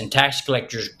Pharisees and tax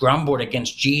collectors grumbled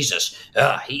against Jesus.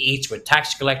 He eats with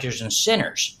tax collectors and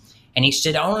sinners. And he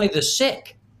said, only the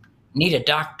sick need a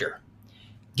doctor,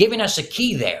 giving us a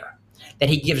key there, that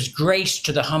he gives grace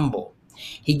to the humble.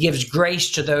 He gives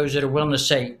grace to those that are willing to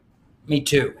say, me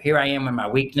too. Here I am in my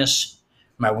weakness,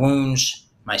 my wounds,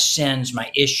 my sins,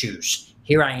 my issues.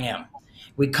 Here I am.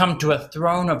 We come to a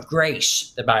throne of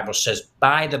grace, the Bible says,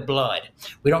 by the blood.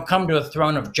 We don't come to a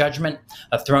throne of judgment,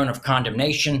 a throne of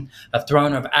condemnation, a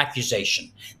throne of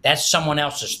accusation. That's someone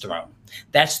else's throne.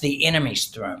 That's the enemy's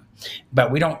throne.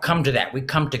 But we don't come to that. We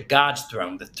come to God's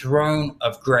throne, the throne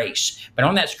of grace. But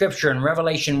on that scripture in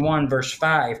Revelation 1, verse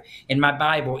 5, in my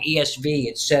Bible, ESV,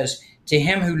 it says, to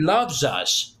him who loves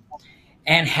us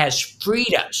and has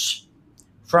freed us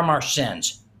from our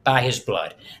sins by his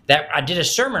blood. That I did a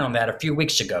sermon on that a few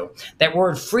weeks ago. That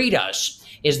word freed us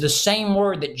is the same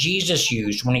word that Jesus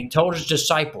used when he told his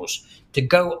disciples to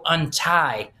go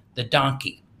untie the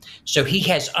donkey. So he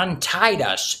has untied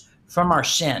us from our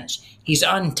sins. He's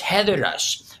untethered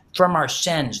us from our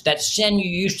sins. That sin you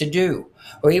used to do,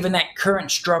 or even that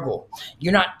current struggle,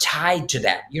 you're not tied to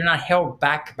that. You're not held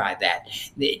back by that.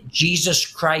 Jesus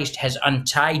Christ has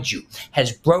untied you,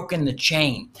 has broken the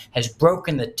chain, has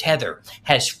broken the tether,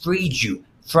 has freed you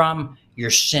from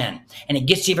your sin. And it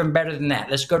gets even better than that.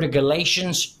 Let's go to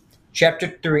Galatians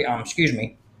chapter 3, excuse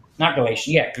me. Not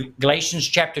Galatians. Yeah, Galatians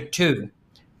chapter 2,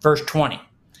 verse 20.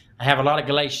 I have a lot of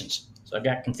Galatians, so I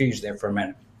got confused there for a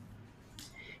minute.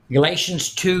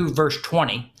 Galatians 2, verse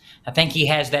 20. I think he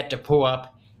has that to pull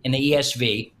up in the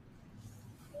ESV.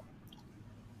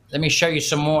 Let me show you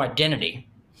some more identity,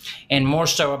 and more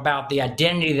so about the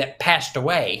identity that passed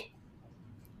away,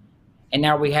 and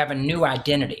now we have a new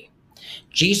identity.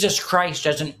 Jesus Christ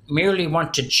doesn't merely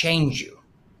want to change you.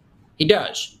 He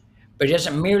does, but he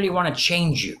doesn't merely want to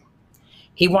change you.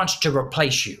 He wants to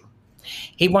replace you.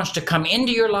 He wants to come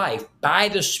into your life by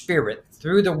the Spirit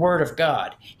through the Word of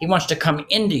God. He wants to come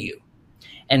into you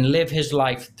and live his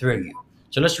life through you.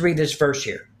 So let's read this verse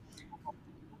here.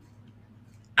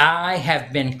 I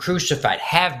have been crucified,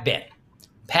 have been,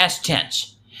 past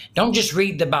tense. Don't just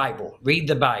read the Bible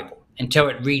until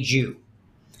it reads you.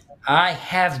 I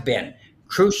have been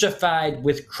crucified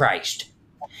with Christ.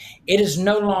 It is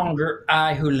no longer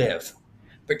I who live,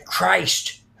 but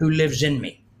Christ who lives in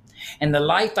me. And the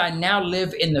life I now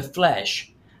live in the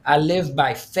flesh, I live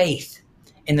by faith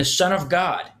in the Son of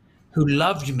God who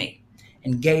loved me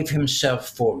and gave himself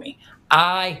for me.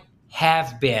 I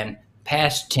have been,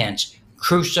 past tense,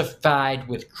 crucified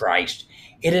with Christ.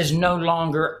 It is no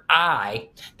longer I.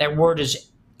 That word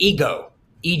is ego,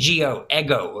 ego,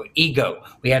 ego.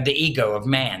 We have the ego of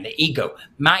man, the ego.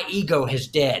 My ego is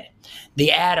dead.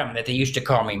 The Adam that they used to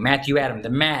call me, Matthew Adam, the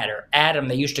matter, Adam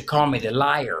they used to call me, the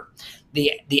liar,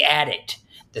 the addict,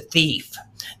 the thief,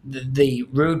 the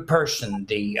rude person,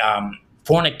 the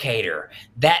fornicator,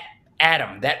 that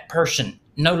Adam, that person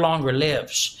no longer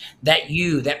lives. That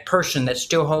person that's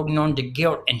still holding on to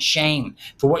guilt and shame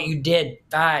for what you did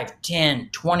 5, 10,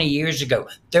 20 years ago,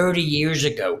 30 years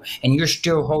ago, and you're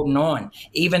still holding on,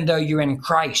 even though you're in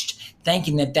Christ,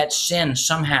 thinking that sin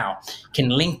somehow can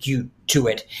link you to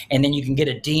it, and then you can get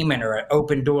a demon or an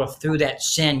open door through that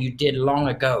sin you did long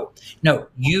ago. No,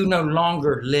 you no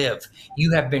longer live.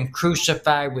 You have been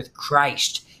crucified with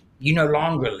Christ. You no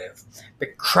longer live,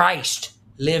 but Christ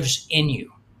lives in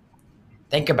you.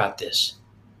 Think about this.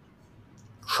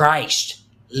 Christ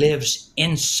lives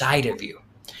inside of you.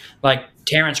 Like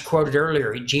Terrence quoted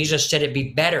earlier, Jesus said it'd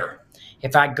be better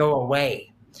if I go away.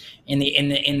 In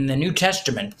the New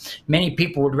Testament, many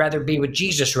people would rather be with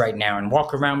Jesus right now and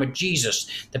walk around with Jesus.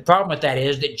 The problem with that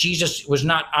is that Jesus was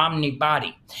not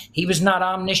omnibody. He was not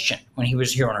omniscient when he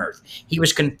was here on earth. He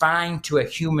was confined to a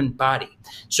human body.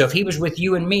 So if he was with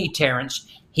you and me, Terrence,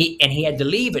 he had to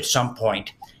leave at some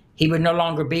point, he would no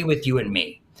longer be with you and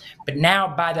me. But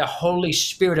now by the Holy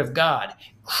Spirit of God,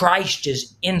 Christ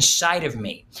is inside of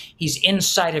me. He's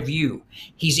inside of you.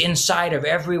 He's inside of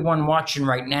everyone watching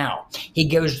right now. He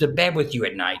goes to bed with you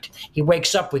at night. He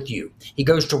wakes up with you. He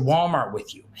goes to Walmart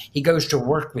with you. He goes to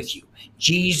work with you.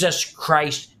 Jesus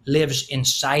Christ lives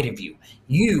inside of you.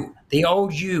 You, the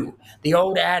old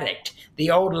addict,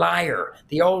 the old liar,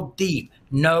 the old thief,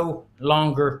 no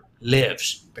longer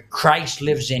lives, but Christ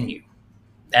lives in you.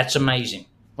 That's amazing.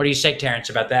 What do you say, Terrence,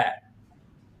 about that?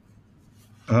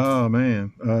 Oh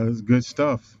man, it's good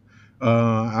stuff.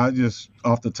 I just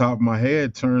off the top of my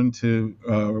head turned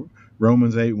to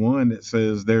Romans 8:1 that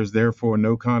says, "There's therefore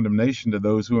no condemnation to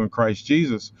those who are in Christ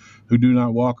Jesus, who do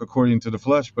not walk according to the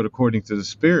flesh, but according to the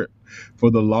Spirit.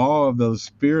 For the law of the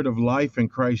Spirit of life in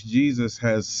Christ Jesus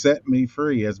has set me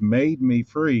free, has made me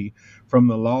free from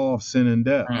the law of sin and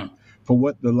death. Mm. For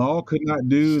what the law could not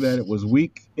do, that it was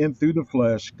weak in through the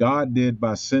flesh, God did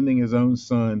by sending his own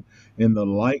Son in the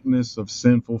likeness of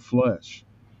sinful flesh.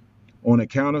 On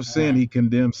account of sin, he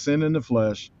condemned sin in the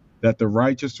flesh, that the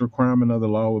righteous requirement of the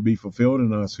law would be fulfilled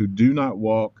in us who do not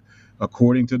walk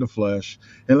according to the flesh."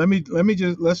 And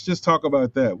let's just talk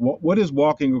about that. What is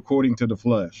walking according to the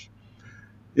flesh?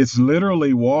 It's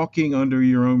literally walking under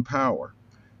your own power.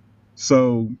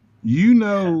 So you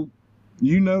know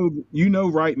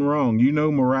right and wrong,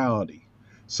 morality.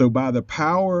 So by the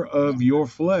power of your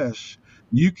flesh,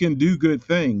 you can do good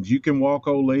things. You can walk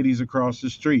old ladies across the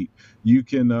street. You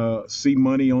can see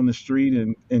money on the street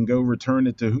and go return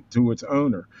it to its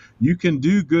owner. You can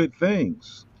do good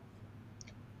things,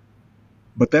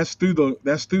 but that's through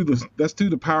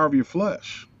the power of your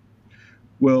flesh.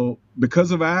 Well,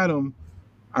 because of Adam,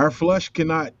 our flesh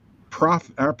cannot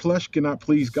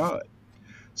please God.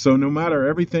 So no matter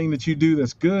everything that you do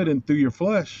that's good and through your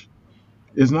flesh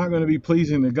is not going to be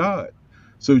pleasing to God.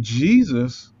 So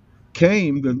Jesus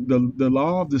came, the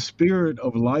law of the Spirit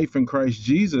of life in Christ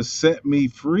Jesus set me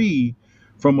free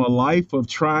from a life of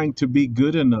trying to be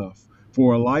good enough,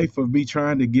 for a life of me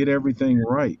trying to get everything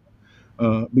right,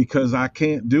 because I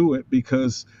can't do it,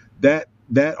 because that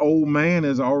old man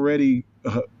has already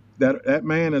that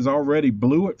man has already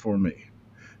blew it for me.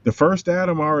 The first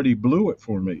Adam already blew it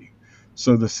for me.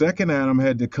 So the second Adam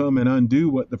had to come and undo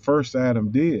what the first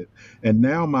Adam did. And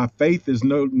now my faith is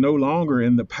no longer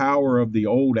in the power of the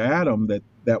old Adam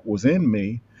that was in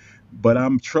me, but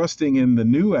I'm trusting in the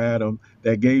new Adam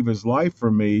that gave his life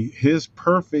for me, his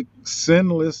perfect,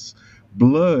 sinless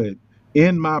blood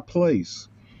in my place.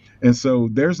 And so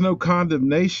there's no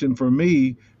condemnation for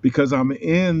me because I'm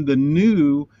in the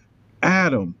new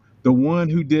Adam, the one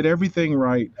who did everything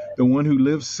right, the one who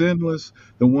lived sinless,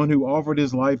 the one who offered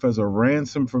his life as a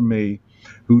ransom for me,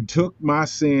 who took my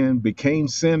sin, became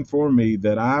sin for me,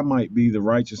 that I might be the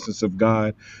righteousness of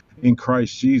God in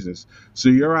Christ Jesus. So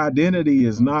your identity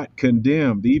is not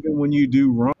condemned. Even when you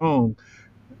do wrong,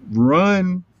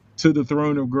 run to the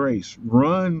throne of grace,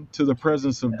 run to the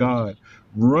presence of God,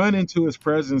 run into his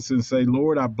presence and say,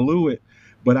 Lord, I blew it,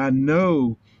 but I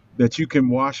know that you can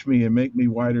wash me and make me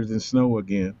whiter than snow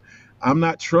again. I'm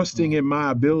not trusting in my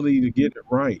ability to get it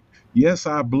right. Yes,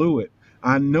 I blew it.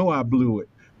 I know I blew it,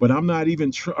 but I'm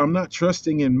not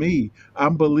trusting in me.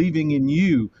 I'm believing in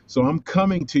you. So I'm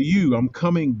coming to you. I'm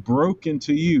coming broken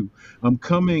to you. I'm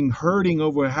coming hurting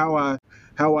over how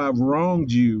I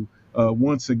wronged you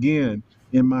once again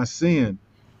in my sin,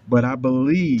 but I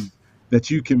believe that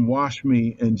you can wash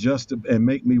me and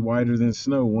make me whiter than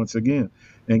snow once again.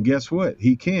 And guess what?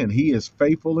 He can. He is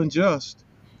faithful and just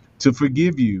to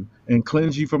forgive you and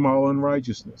cleanse you from all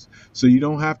unrighteousness. So you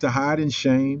don't have to hide in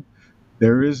shame.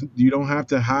 You don't have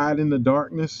to hide in the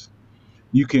darkness.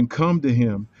 You can come to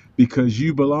him because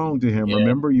you belong to him. Yeah.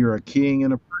 Remember, you're a king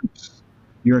and a priest.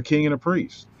 You're a king and a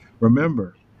priest.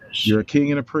 Remember, you're a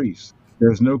king and a priest.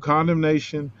 There's no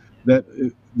condemnation that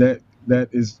that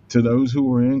is to those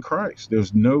who are in Christ.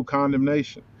 There's no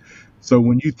condemnation. So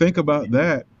when you think about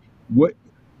that, what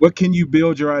what can you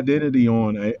build your identity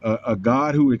on? A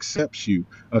God who accepts you,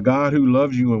 a God who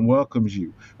loves you and welcomes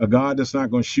you, a God that's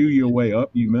not going to shoo you away. Up,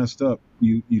 you messed up.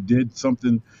 You did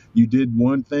something. You did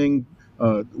one thing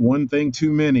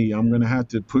too many. I'm going to have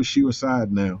to push you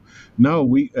aside now.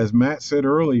 No, as Matt said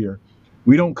earlier,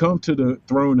 we don't come to the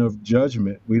throne of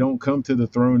judgment. We don't come to the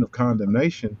throne of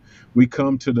condemnation. We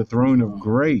come to the throne of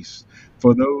grace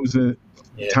for those at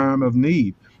Yeah. time of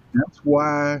need.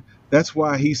 That's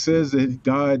why he says that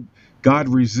God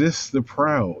resists the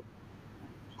proud.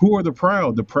 Who are the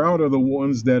proud? The proud are the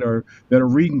ones that are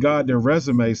reading God their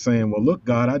resume saying, well, look,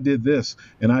 God, I did this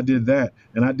and I did that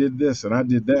and I did this and I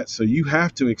did that. So you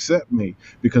have to accept me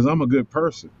because I'm a good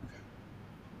person.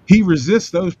 He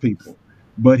resists those people,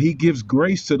 but he gives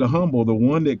grace to the humble, the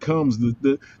one that comes,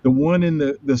 the one in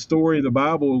the story of the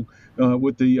Bible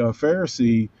with the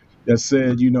Pharisee that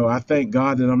said, I thank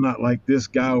God that I'm not like this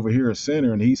guy over here, a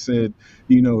sinner. And he said,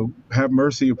 have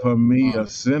mercy upon me, a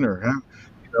sinner.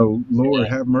 Lord,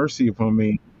 Yeah. have mercy upon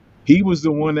me. He was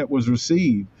the one that was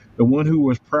received. The one who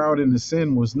was proud in the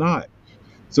sin was not.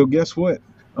 So guess what?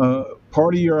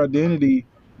 Part of your identity,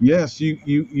 yes,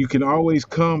 you can always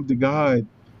come to God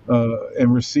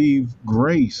and receive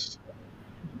grace.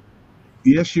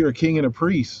 Yes, you're a king and a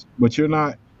priest, but you're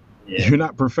not Yeah. you're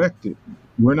not perfected.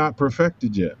 We're not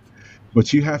perfected yet,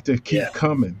 but you have to Yeah. keep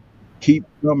coming, keep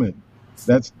coming.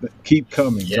 Keep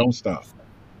coming. Yeah. Don't stop.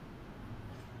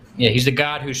 Yeah. He's the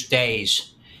God who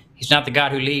stays. He's not the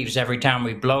God who leaves every time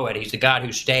we blow it. He's the God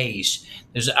who stays.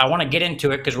 I want to get into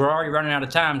it because we're already running out of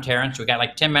time, Terrence. We got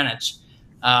like 10 minutes,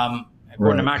 according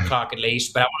to Right. my clock at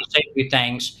least. But I want to say a few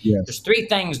things. There's Yes. 3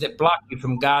 things that block you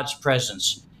from God's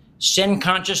presence: sin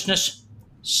consciousness,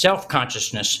 self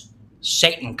consciousness,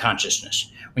 Satan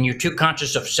consciousness. When you're too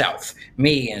conscious of self,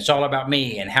 me, and it's all about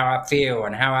me and how I feel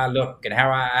and how I look and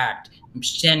how I act,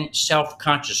 self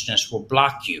consciousness will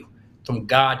block you from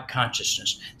God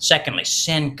consciousness. Secondly,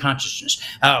 sin consciousness.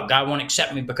 Oh, God won't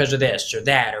accept me because of this or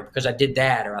that, or because I did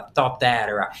that, or I thought that,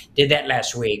 or I did that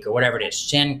last week, or whatever it is.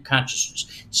 Sin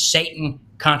consciousness. Satan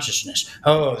consciousness.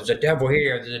 Oh, there's a devil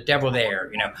here, there's a devil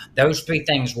there. Those 3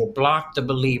 things will block the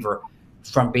believer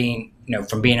from being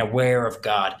aware of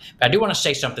God. But I do want to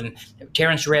say something.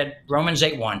 Terrence read Romans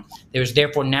 8:1. There is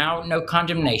therefore now no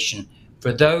condemnation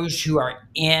for those who are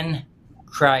in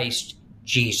Christ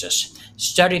Jesus.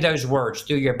 Study those words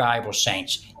through your Bible,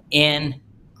 saints. In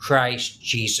Christ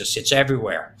Jesus. It's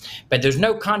everywhere. But there's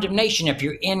no condemnation if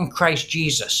you're in Christ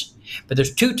Jesus. But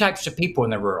there's 2 types of people in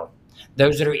the world: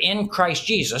 those that are in Christ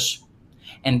Jesus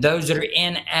and those that are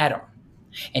in Adam.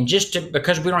 And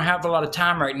because we don't have a lot of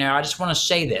time right now, I just want to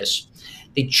say this.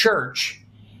 The church,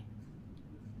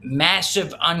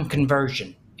 massive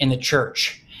unconversion in the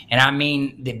church. And I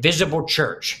mean the visible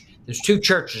church. There's 2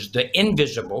 churches: the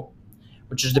invisible,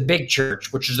 which is the big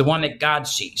church, which is the one that God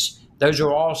sees. Those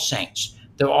are all saints.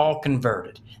 They're all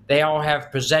converted. They all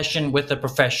have possession with the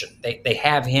profession. They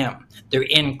have him. They're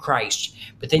in Christ.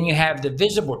 But then you have the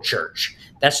visible church.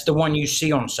 That's the one you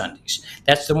see on Sundays.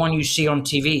 That's the one you see on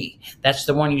TV. That's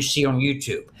the one you see on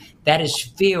YouTube. That is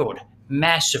filled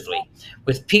massively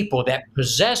with people that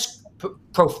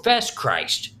profess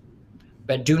Christ,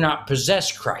 but do not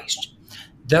possess Christ.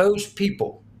 Those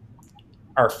people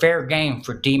are fair game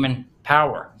for demon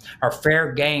power, are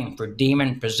fair game for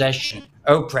demon possession,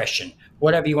 oppression,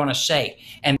 whatever you want to say.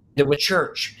 And the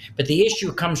church. But the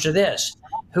issue comes to this.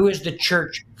 Who is the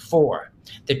church for?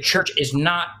 The church is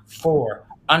not for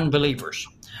unbelievers.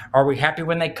 Are we happy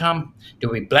when they come? Do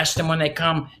we bless them when they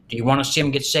come? Do you want to see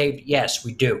them get saved? Yes,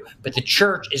 we do. But the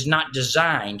church is not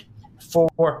designed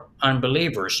for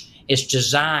unbelievers. It's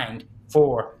designed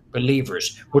for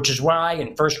believers, which is why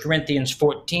in 1 Corinthians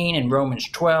 14 and Romans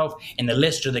 12, in the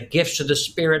list of the gifts of the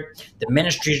Spirit, the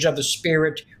ministries of the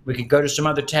Spirit, we could go to some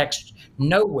other texts.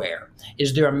 Nowhere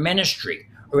is there a ministry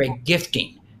or a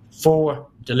gifting for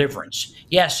deliverance.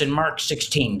 Yes, in Mark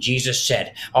 16, Jesus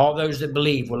said, all those that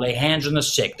believe will lay hands on the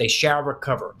sick, they shall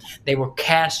recover. They will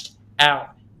cast out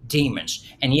demons.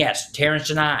 And yes, Terrence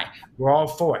and I, we're all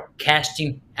for it,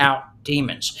 casting out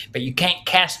demons. But you can't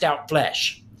cast out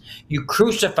flesh. You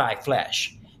crucify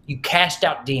flesh. You cast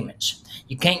out demons.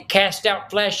 You can't cast out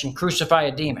flesh and crucify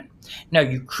a demon. No,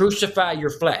 you crucify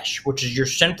your flesh, which is your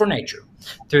sinful nature,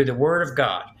 through the Word of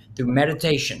God, through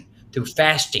meditation, through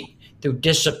fasting, through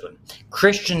discipline.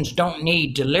 Christians don't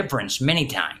need deliverance many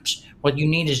times. What you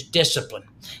need is discipline.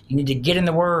 You need to get in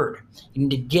the Word. You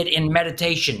need to get in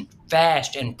meditation,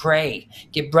 fast, and pray.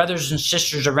 Get brothers and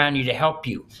sisters around you to help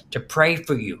you, to pray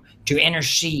for you, to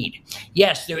intercede.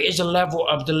 Yes, there is a level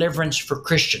of deliverance for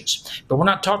Christians, but we're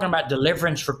not talking about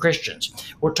deliverance for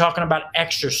Christians. We're talking about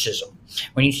exorcism.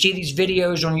 When you see these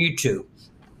videos on YouTube,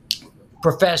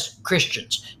 professed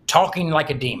Christians talking like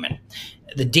a demon,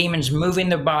 the demon's moving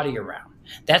their body around,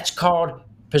 that's called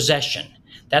possession.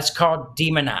 That's called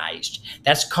demonized.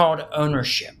 That's called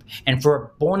ownership. And for a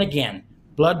born-again,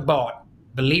 blood-bought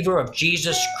believer of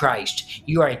Jesus Christ,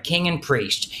 you are a king and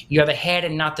priest. You are the head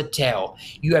and not the tail.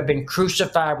 You have been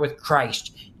crucified with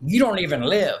Christ. You don't even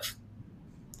live.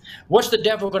 What's the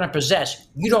devil going to possess?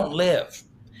 You don't live.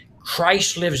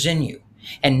 Christ lives in you.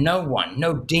 And no one,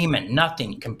 no demon,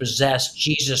 nothing can possess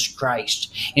Jesus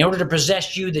Christ. In order to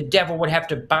possess you, the devil would have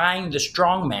to bind the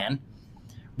strong man.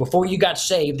 Before you got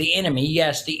saved, the enemy,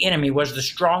 yes, the enemy was the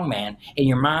strong man in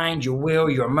your mind, your will,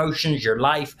 your emotions, your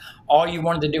life. All you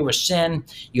wanted to do was sin.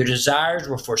 Your desires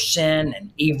were for sin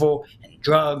and evil and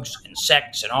drugs and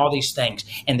sex and all these things.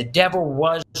 And the devil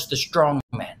was the strong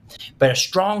man. But a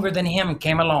stronger than him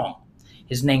came along.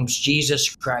 His name's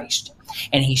Jesus Christ.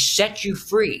 And he set you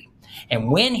free. And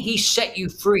when he set you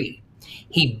free,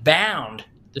 he bound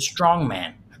the strong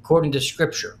man according to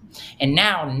Scripture. And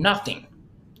now nothing,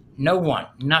 no one,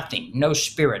 nothing, no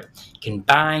spirit can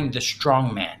bind the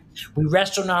strong man. We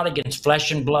wrestle not against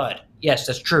flesh and blood. Yes,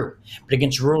 that's true. But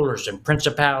against rulers and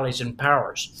principalities and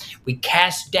powers. We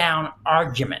cast down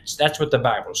arguments. That's what the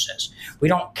Bible says. We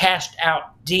don't cast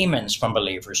out demons from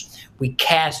believers. We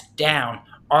cast down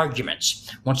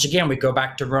arguments. Once again, we go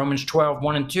back to Romans 12,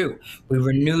 1 and 2. We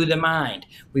renew the mind.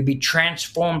 We be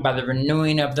transformed by the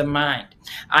renewing of the mind.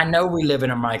 I know we live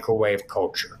in a microwave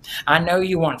culture. I know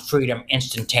you want freedom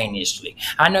instantaneously.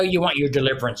 I know you want your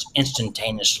deliverance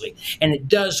instantaneously. And it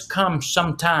does come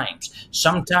sometimes.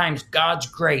 Sometimes God's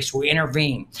grace will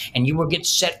intervene and you will get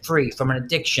set free from an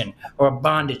addiction or a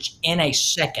bondage in a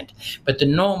second. But the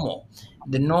normal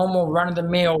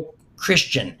run-of-the-mill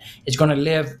Christian is going to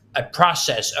live a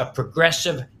process of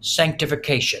progressive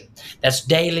sanctification. That's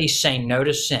daily saying no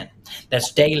to sin.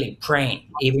 That's daily praying,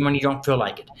 even when you don't feel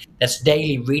like it. That's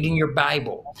daily reading your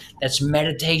Bible. That's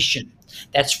meditation.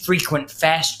 That's frequent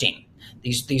fasting.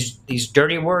 These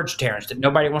dirty words, Terrence, that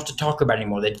nobody wants to talk about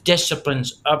anymore. The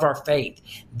disciplines of our faith.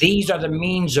 These are the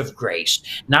means of grace,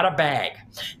 not a bag,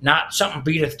 not something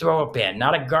for you to throw up in,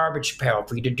 not a garbage pail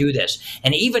for you to do this.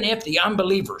 And even if the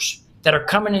unbelievers that are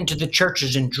coming into the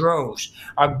churches in droves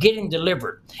are getting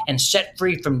delivered and set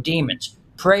free from demons.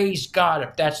 Praise God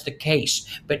if that's the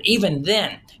case. But even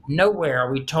then, nowhere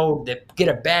are we told to get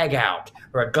a bag out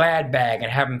or a glad bag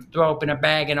and have them throw up in a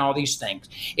bag and all these things.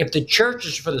 If the church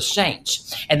is for the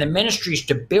saints and the ministry is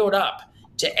to build up,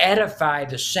 to edify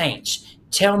the saints,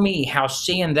 tell me how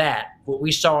seeing that, what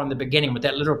we saw in the beginning with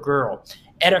that little girl,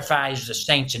 edifies the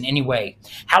saints in any way.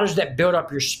 How does that build up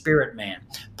your spirit, man?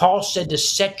 Paul said to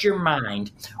set your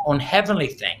mind on heavenly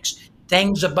things,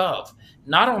 things above,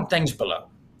 not on things below.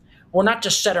 Or not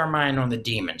to set our mind on the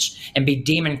demons and be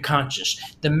demon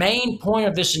conscious. The main point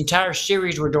of this entire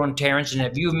series we're doing, Terrence, and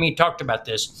have you and me talked about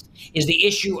this, is the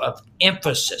issue of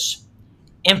emphasis.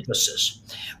 Emphasis.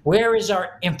 Where is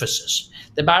our emphasis?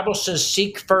 The Bible says,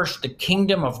 seek first the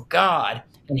kingdom of God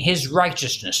and his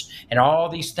righteousness, and all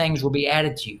these things will be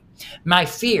added to you. My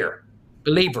fear,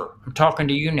 believer, I'm talking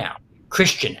to you now,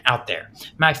 Christian out there,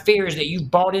 my fear is that you've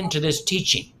bought into this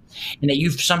teaching and that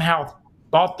you've somehow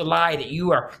bought the lie that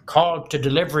you are called to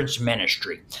deliverance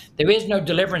ministry. There is no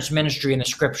deliverance ministry in the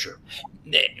scripture.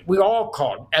 We all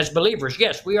called as believers.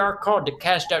 Yes, we are called to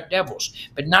cast out devils,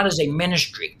 but not as a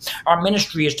ministry. Our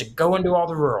ministry is to go into all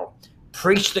the world,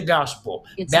 preach the gospel,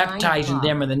 It's baptizing 9 o'clock.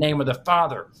 them in the name of the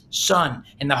Father, Son,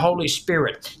 and the Holy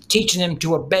Spirit, teaching them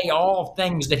to obey all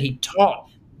things that he taught.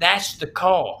 That's the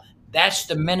call. That's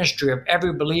the ministry of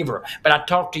every believer. But I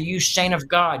talk to you, saint of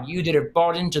God, you that have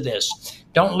bought into this.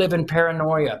 Don't live in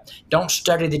paranoia. Don't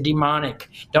study the demonic.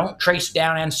 Don't trace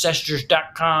down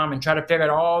ancestors.com and try to figure out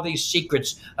all these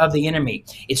secrets of the enemy.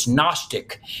 It's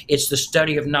Gnostic. It's the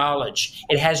study of knowledge.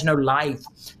 It has no life.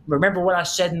 Remember what I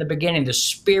said in the beginning, the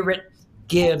Spirit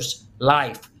gives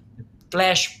life.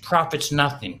 Flesh profits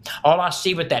nothing. All I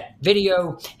see with that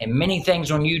video and many things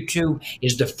on YouTube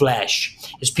is the flesh.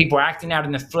 It's people acting out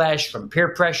in the flesh from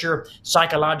peer pressure,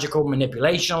 psychological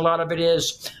manipulation. A lot of it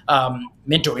is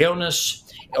mental illness,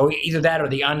 or either that or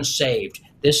the unsaved.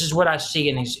 This is what I see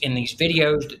in these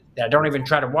videos that I don't even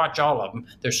try to watch all of them.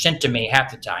 They're sent to me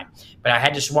half the time, but I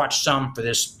had to watch some for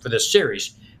this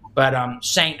series. But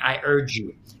Saint, I urge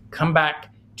you, come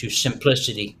back to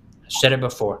simplicity. I said it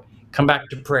before. Come back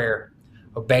to prayer.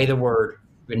 Obey the word,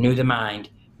 renew the mind,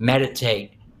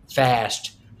 meditate,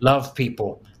 fast, love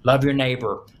people, love your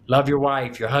neighbor, love your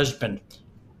wife, your husband.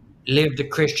 Live the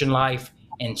Christian life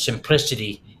in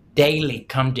simplicity. Daily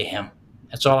come to him.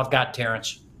 That's all I've got,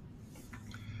 Terrence.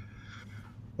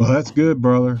 Well, that's good,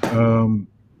 brother.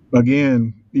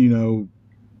 Again,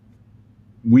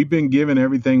 we've been given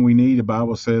everything we need. The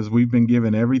Bible says we've been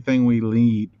given everything we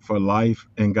need for life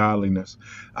and godliness.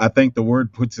 I think the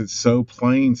word puts it so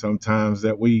plain sometimes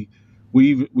that we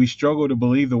struggle to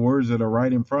believe the words that are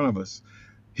right in front of us.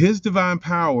 His divine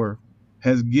power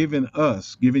has given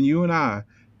you and I,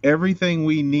 everything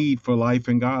we need for life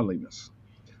and godliness.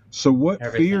 So what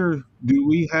Everything. fear do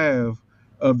we have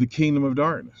of the kingdom of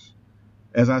darkness?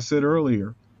 As I said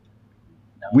earlier,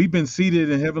 we've been seated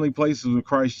in heavenly places with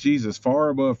Christ Jesus, far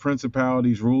above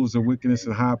principalities, rulers of wickedness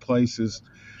in high places.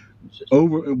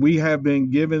 We have been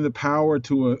given the power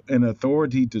to an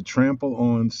authority to trample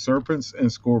on serpents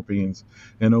and scorpions,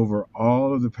 and over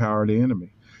all of the power of the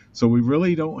enemy. So we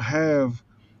really don't have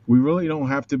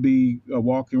to be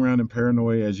walking around in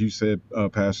paranoia, as you said,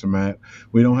 Pastor Matt.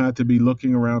 We don't have to be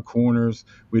looking around corners.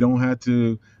 We don't have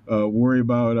to worry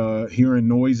about hearing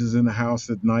noises in the house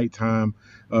at nighttime.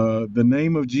 The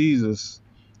name of Jesus,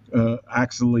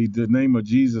 the name of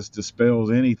Jesus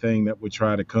dispels anything that would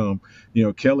try to come.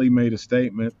 Kelly made a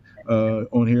statement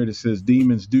on here that says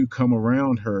demons do come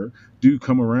around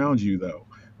you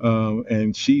though,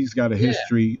 and she's got a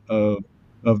history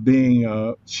of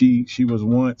being. She was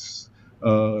once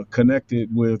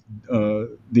connected with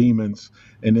demons,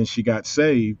 and then she got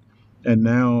saved, and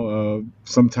now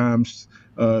sometimes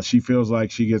she feels like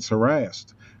she gets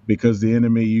harassed because the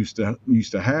enemy used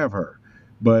to have her.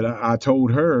 But I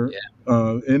told her,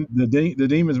 and the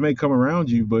demons may come around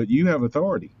you, but you have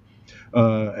authority.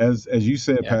 As you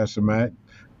said, Pastor Matt,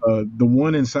 the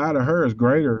one inside of her is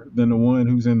greater than the one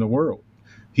who's in the world.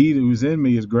 He who is in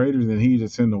me is greater than he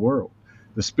that's in the world.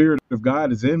 The Spirit of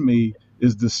God is in me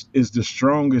is the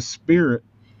strongest spirit.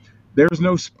 There's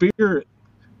no spirit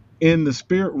in the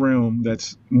spirit realm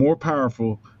that's more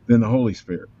powerful than the Holy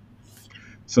Spirit.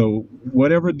 So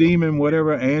whatever demon,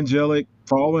 whatever angelic,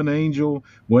 fallen angel,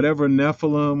 whatever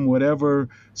Nephilim, whatever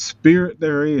spirit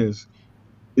there is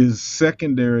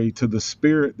secondary to the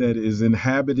spirit that is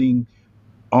inhabiting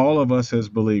all of us as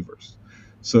believers.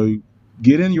 So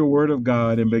get in your word of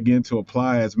God and begin to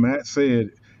apply. As Matt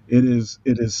said, it is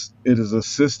a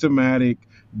systematic,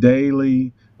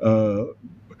 daily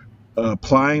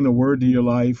applying the word to your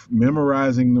life,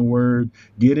 memorizing the word,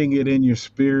 getting it in your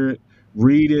spirit,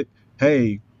 read it.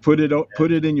 Hey, put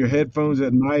it in your headphones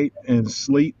at night and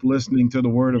sleep listening to the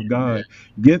word of God.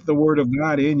 Get the word of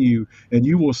God in you, and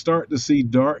you will start to see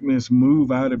darkness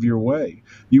move out of your way.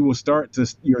 Your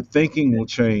thinking will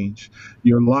change.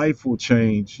 Your life will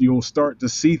change. You'll start to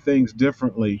see things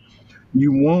differently.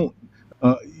 You won't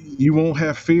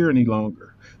have fear any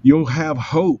longer. You'll have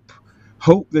hope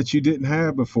that you didn't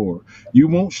have before. You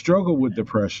won't struggle with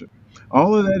depression.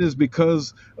 All of that is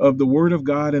because of the Word of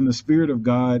God and the Spirit of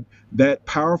God, that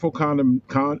powerful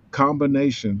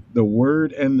combination, the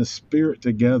Word and the Spirit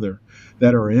together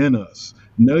that are in us.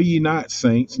 Know ye not,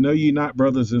 saints, know ye not,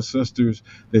 brothers and sisters,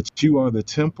 that you are the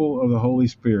temple of the Holy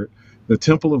Spirit, the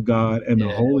temple of God, and the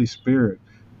Yeah. Holy Spirit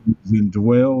is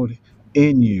indwelled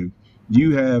in you.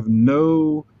 You have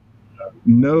no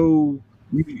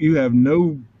you have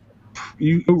no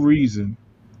reason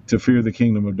to fear the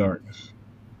kingdom of darkness.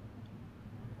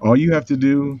 All you have to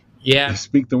do Yeah. is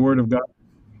speak the word of God,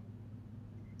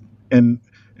 and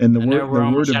and I know the we're word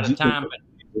almost of out of time,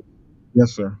 but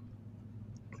yes, sir.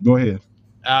 Go ahead.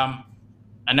 um,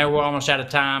 I know we're almost out of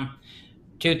time.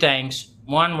 Two things.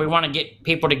 One, we want to get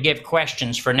people to give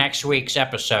questions for next week's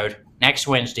episode, next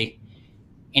Wednesday.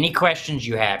 Any questions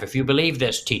you have, if you believe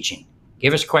this teaching,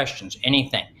 give us questions,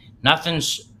 anything.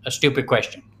 Nothing's a stupid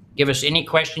question. Give us any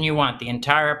question you want. The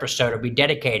entire episode will be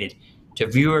dedicated to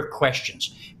viewer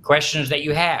questions, questions that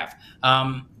you have,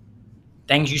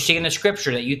 things you see in the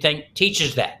scripture that you think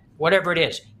teaches that, whatever it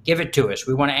is, give it to us.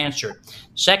 We want to answer it.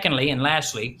 Secondly, and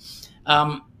lastly,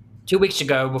 um, 2 weeks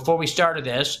ago, before we started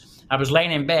this, I was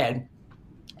laying in bed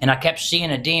and I kept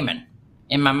seeing a demon.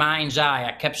 In my mind's eye,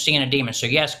 I kept seeing a demon. So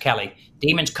yes, Kelly,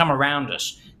 demons come around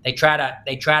us. They try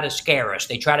to scare us.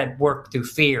 They try to work through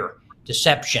fear,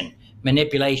 deception,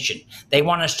 manipulation. They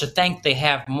want us to think they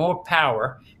have more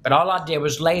power, but all I did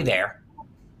was lay there.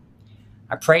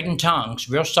 I prayed in tongues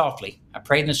real softly. I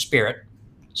prayed in the spirit.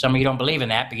 Some of you don't believe in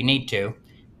that, but you need to.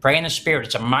 Pray in the spirit.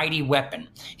 It's a mighty weapon.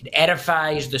 It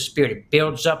edifies the spirit. It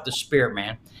builds up the spirit,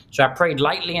 man. So I prayed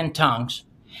lightly in tongues,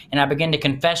 and I began to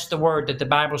confess the word that the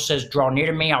Bible says, draw near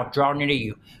to me, I'll draw near to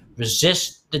you.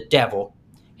 Resist the devil,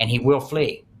 and he will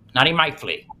flee. Not he might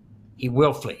flee. He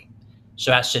will flee.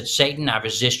 So I said, Satan, I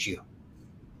resist you.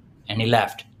 And he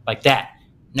left like that.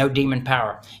 No demon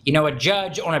power. You know, a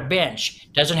judge on a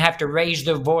bench doesn't have to raise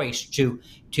their voice to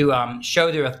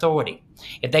show their authority.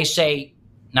 If they say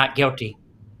not guilty,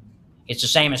 it's the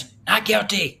same as not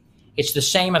guilty. It's the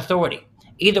same authority.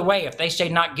 Either way, if they say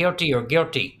not guilty or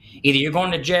guilty, either you're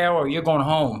going to jail or you're going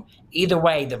home. Either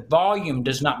way, the volume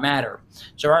does not matter.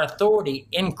 So our authority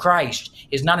in Christ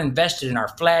is not invested in our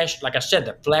flesh. Like I said,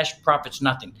 the flesh profits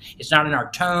nothing. It's not in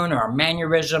our tone or our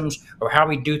mannerisms or how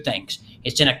we do things.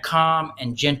 It's in a calm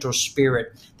and gentle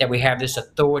spirit that we have this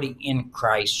authority in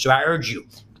Christ. So I urge you,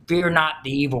 fear not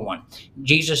the evil one.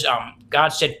 God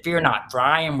said, fear not, for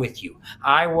I am with you.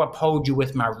 I will uphold you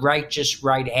with my righteous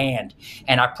right hand.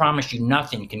 And I promise you,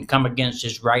 nothing can come against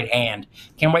his right hand.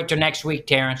 Can't wait till next week,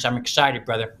 Terrence. I'm excited,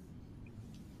 brother.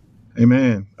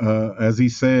 Amen. As he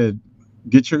said,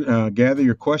 gather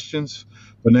your questions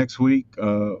for next week.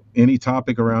 Any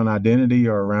topic around identity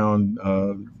or around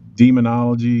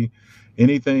demonology,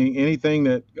 anything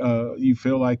that you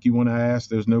feel like you want to ask.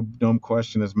 There's no dumb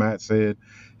question, as Matt said,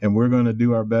 and we're going to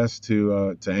do our best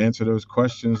to answer those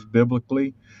questions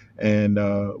biblically. And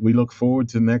we look forward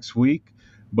to next week.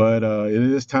 But it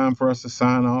is time for us to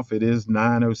sign off. It is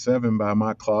 9:07 by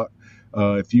my clock.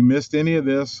 If you missed any of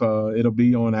this, it'll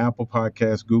be on Apple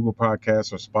Podcasts, Google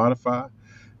Podcasts, or Spotify,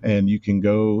 and you can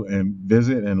go and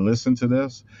visit and listen to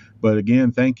this. But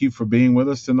again, thank you for being with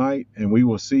us tonight, and we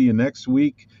will see you next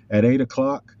week at 8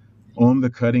 o'clock on The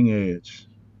Cutting Edge.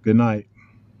 Good night.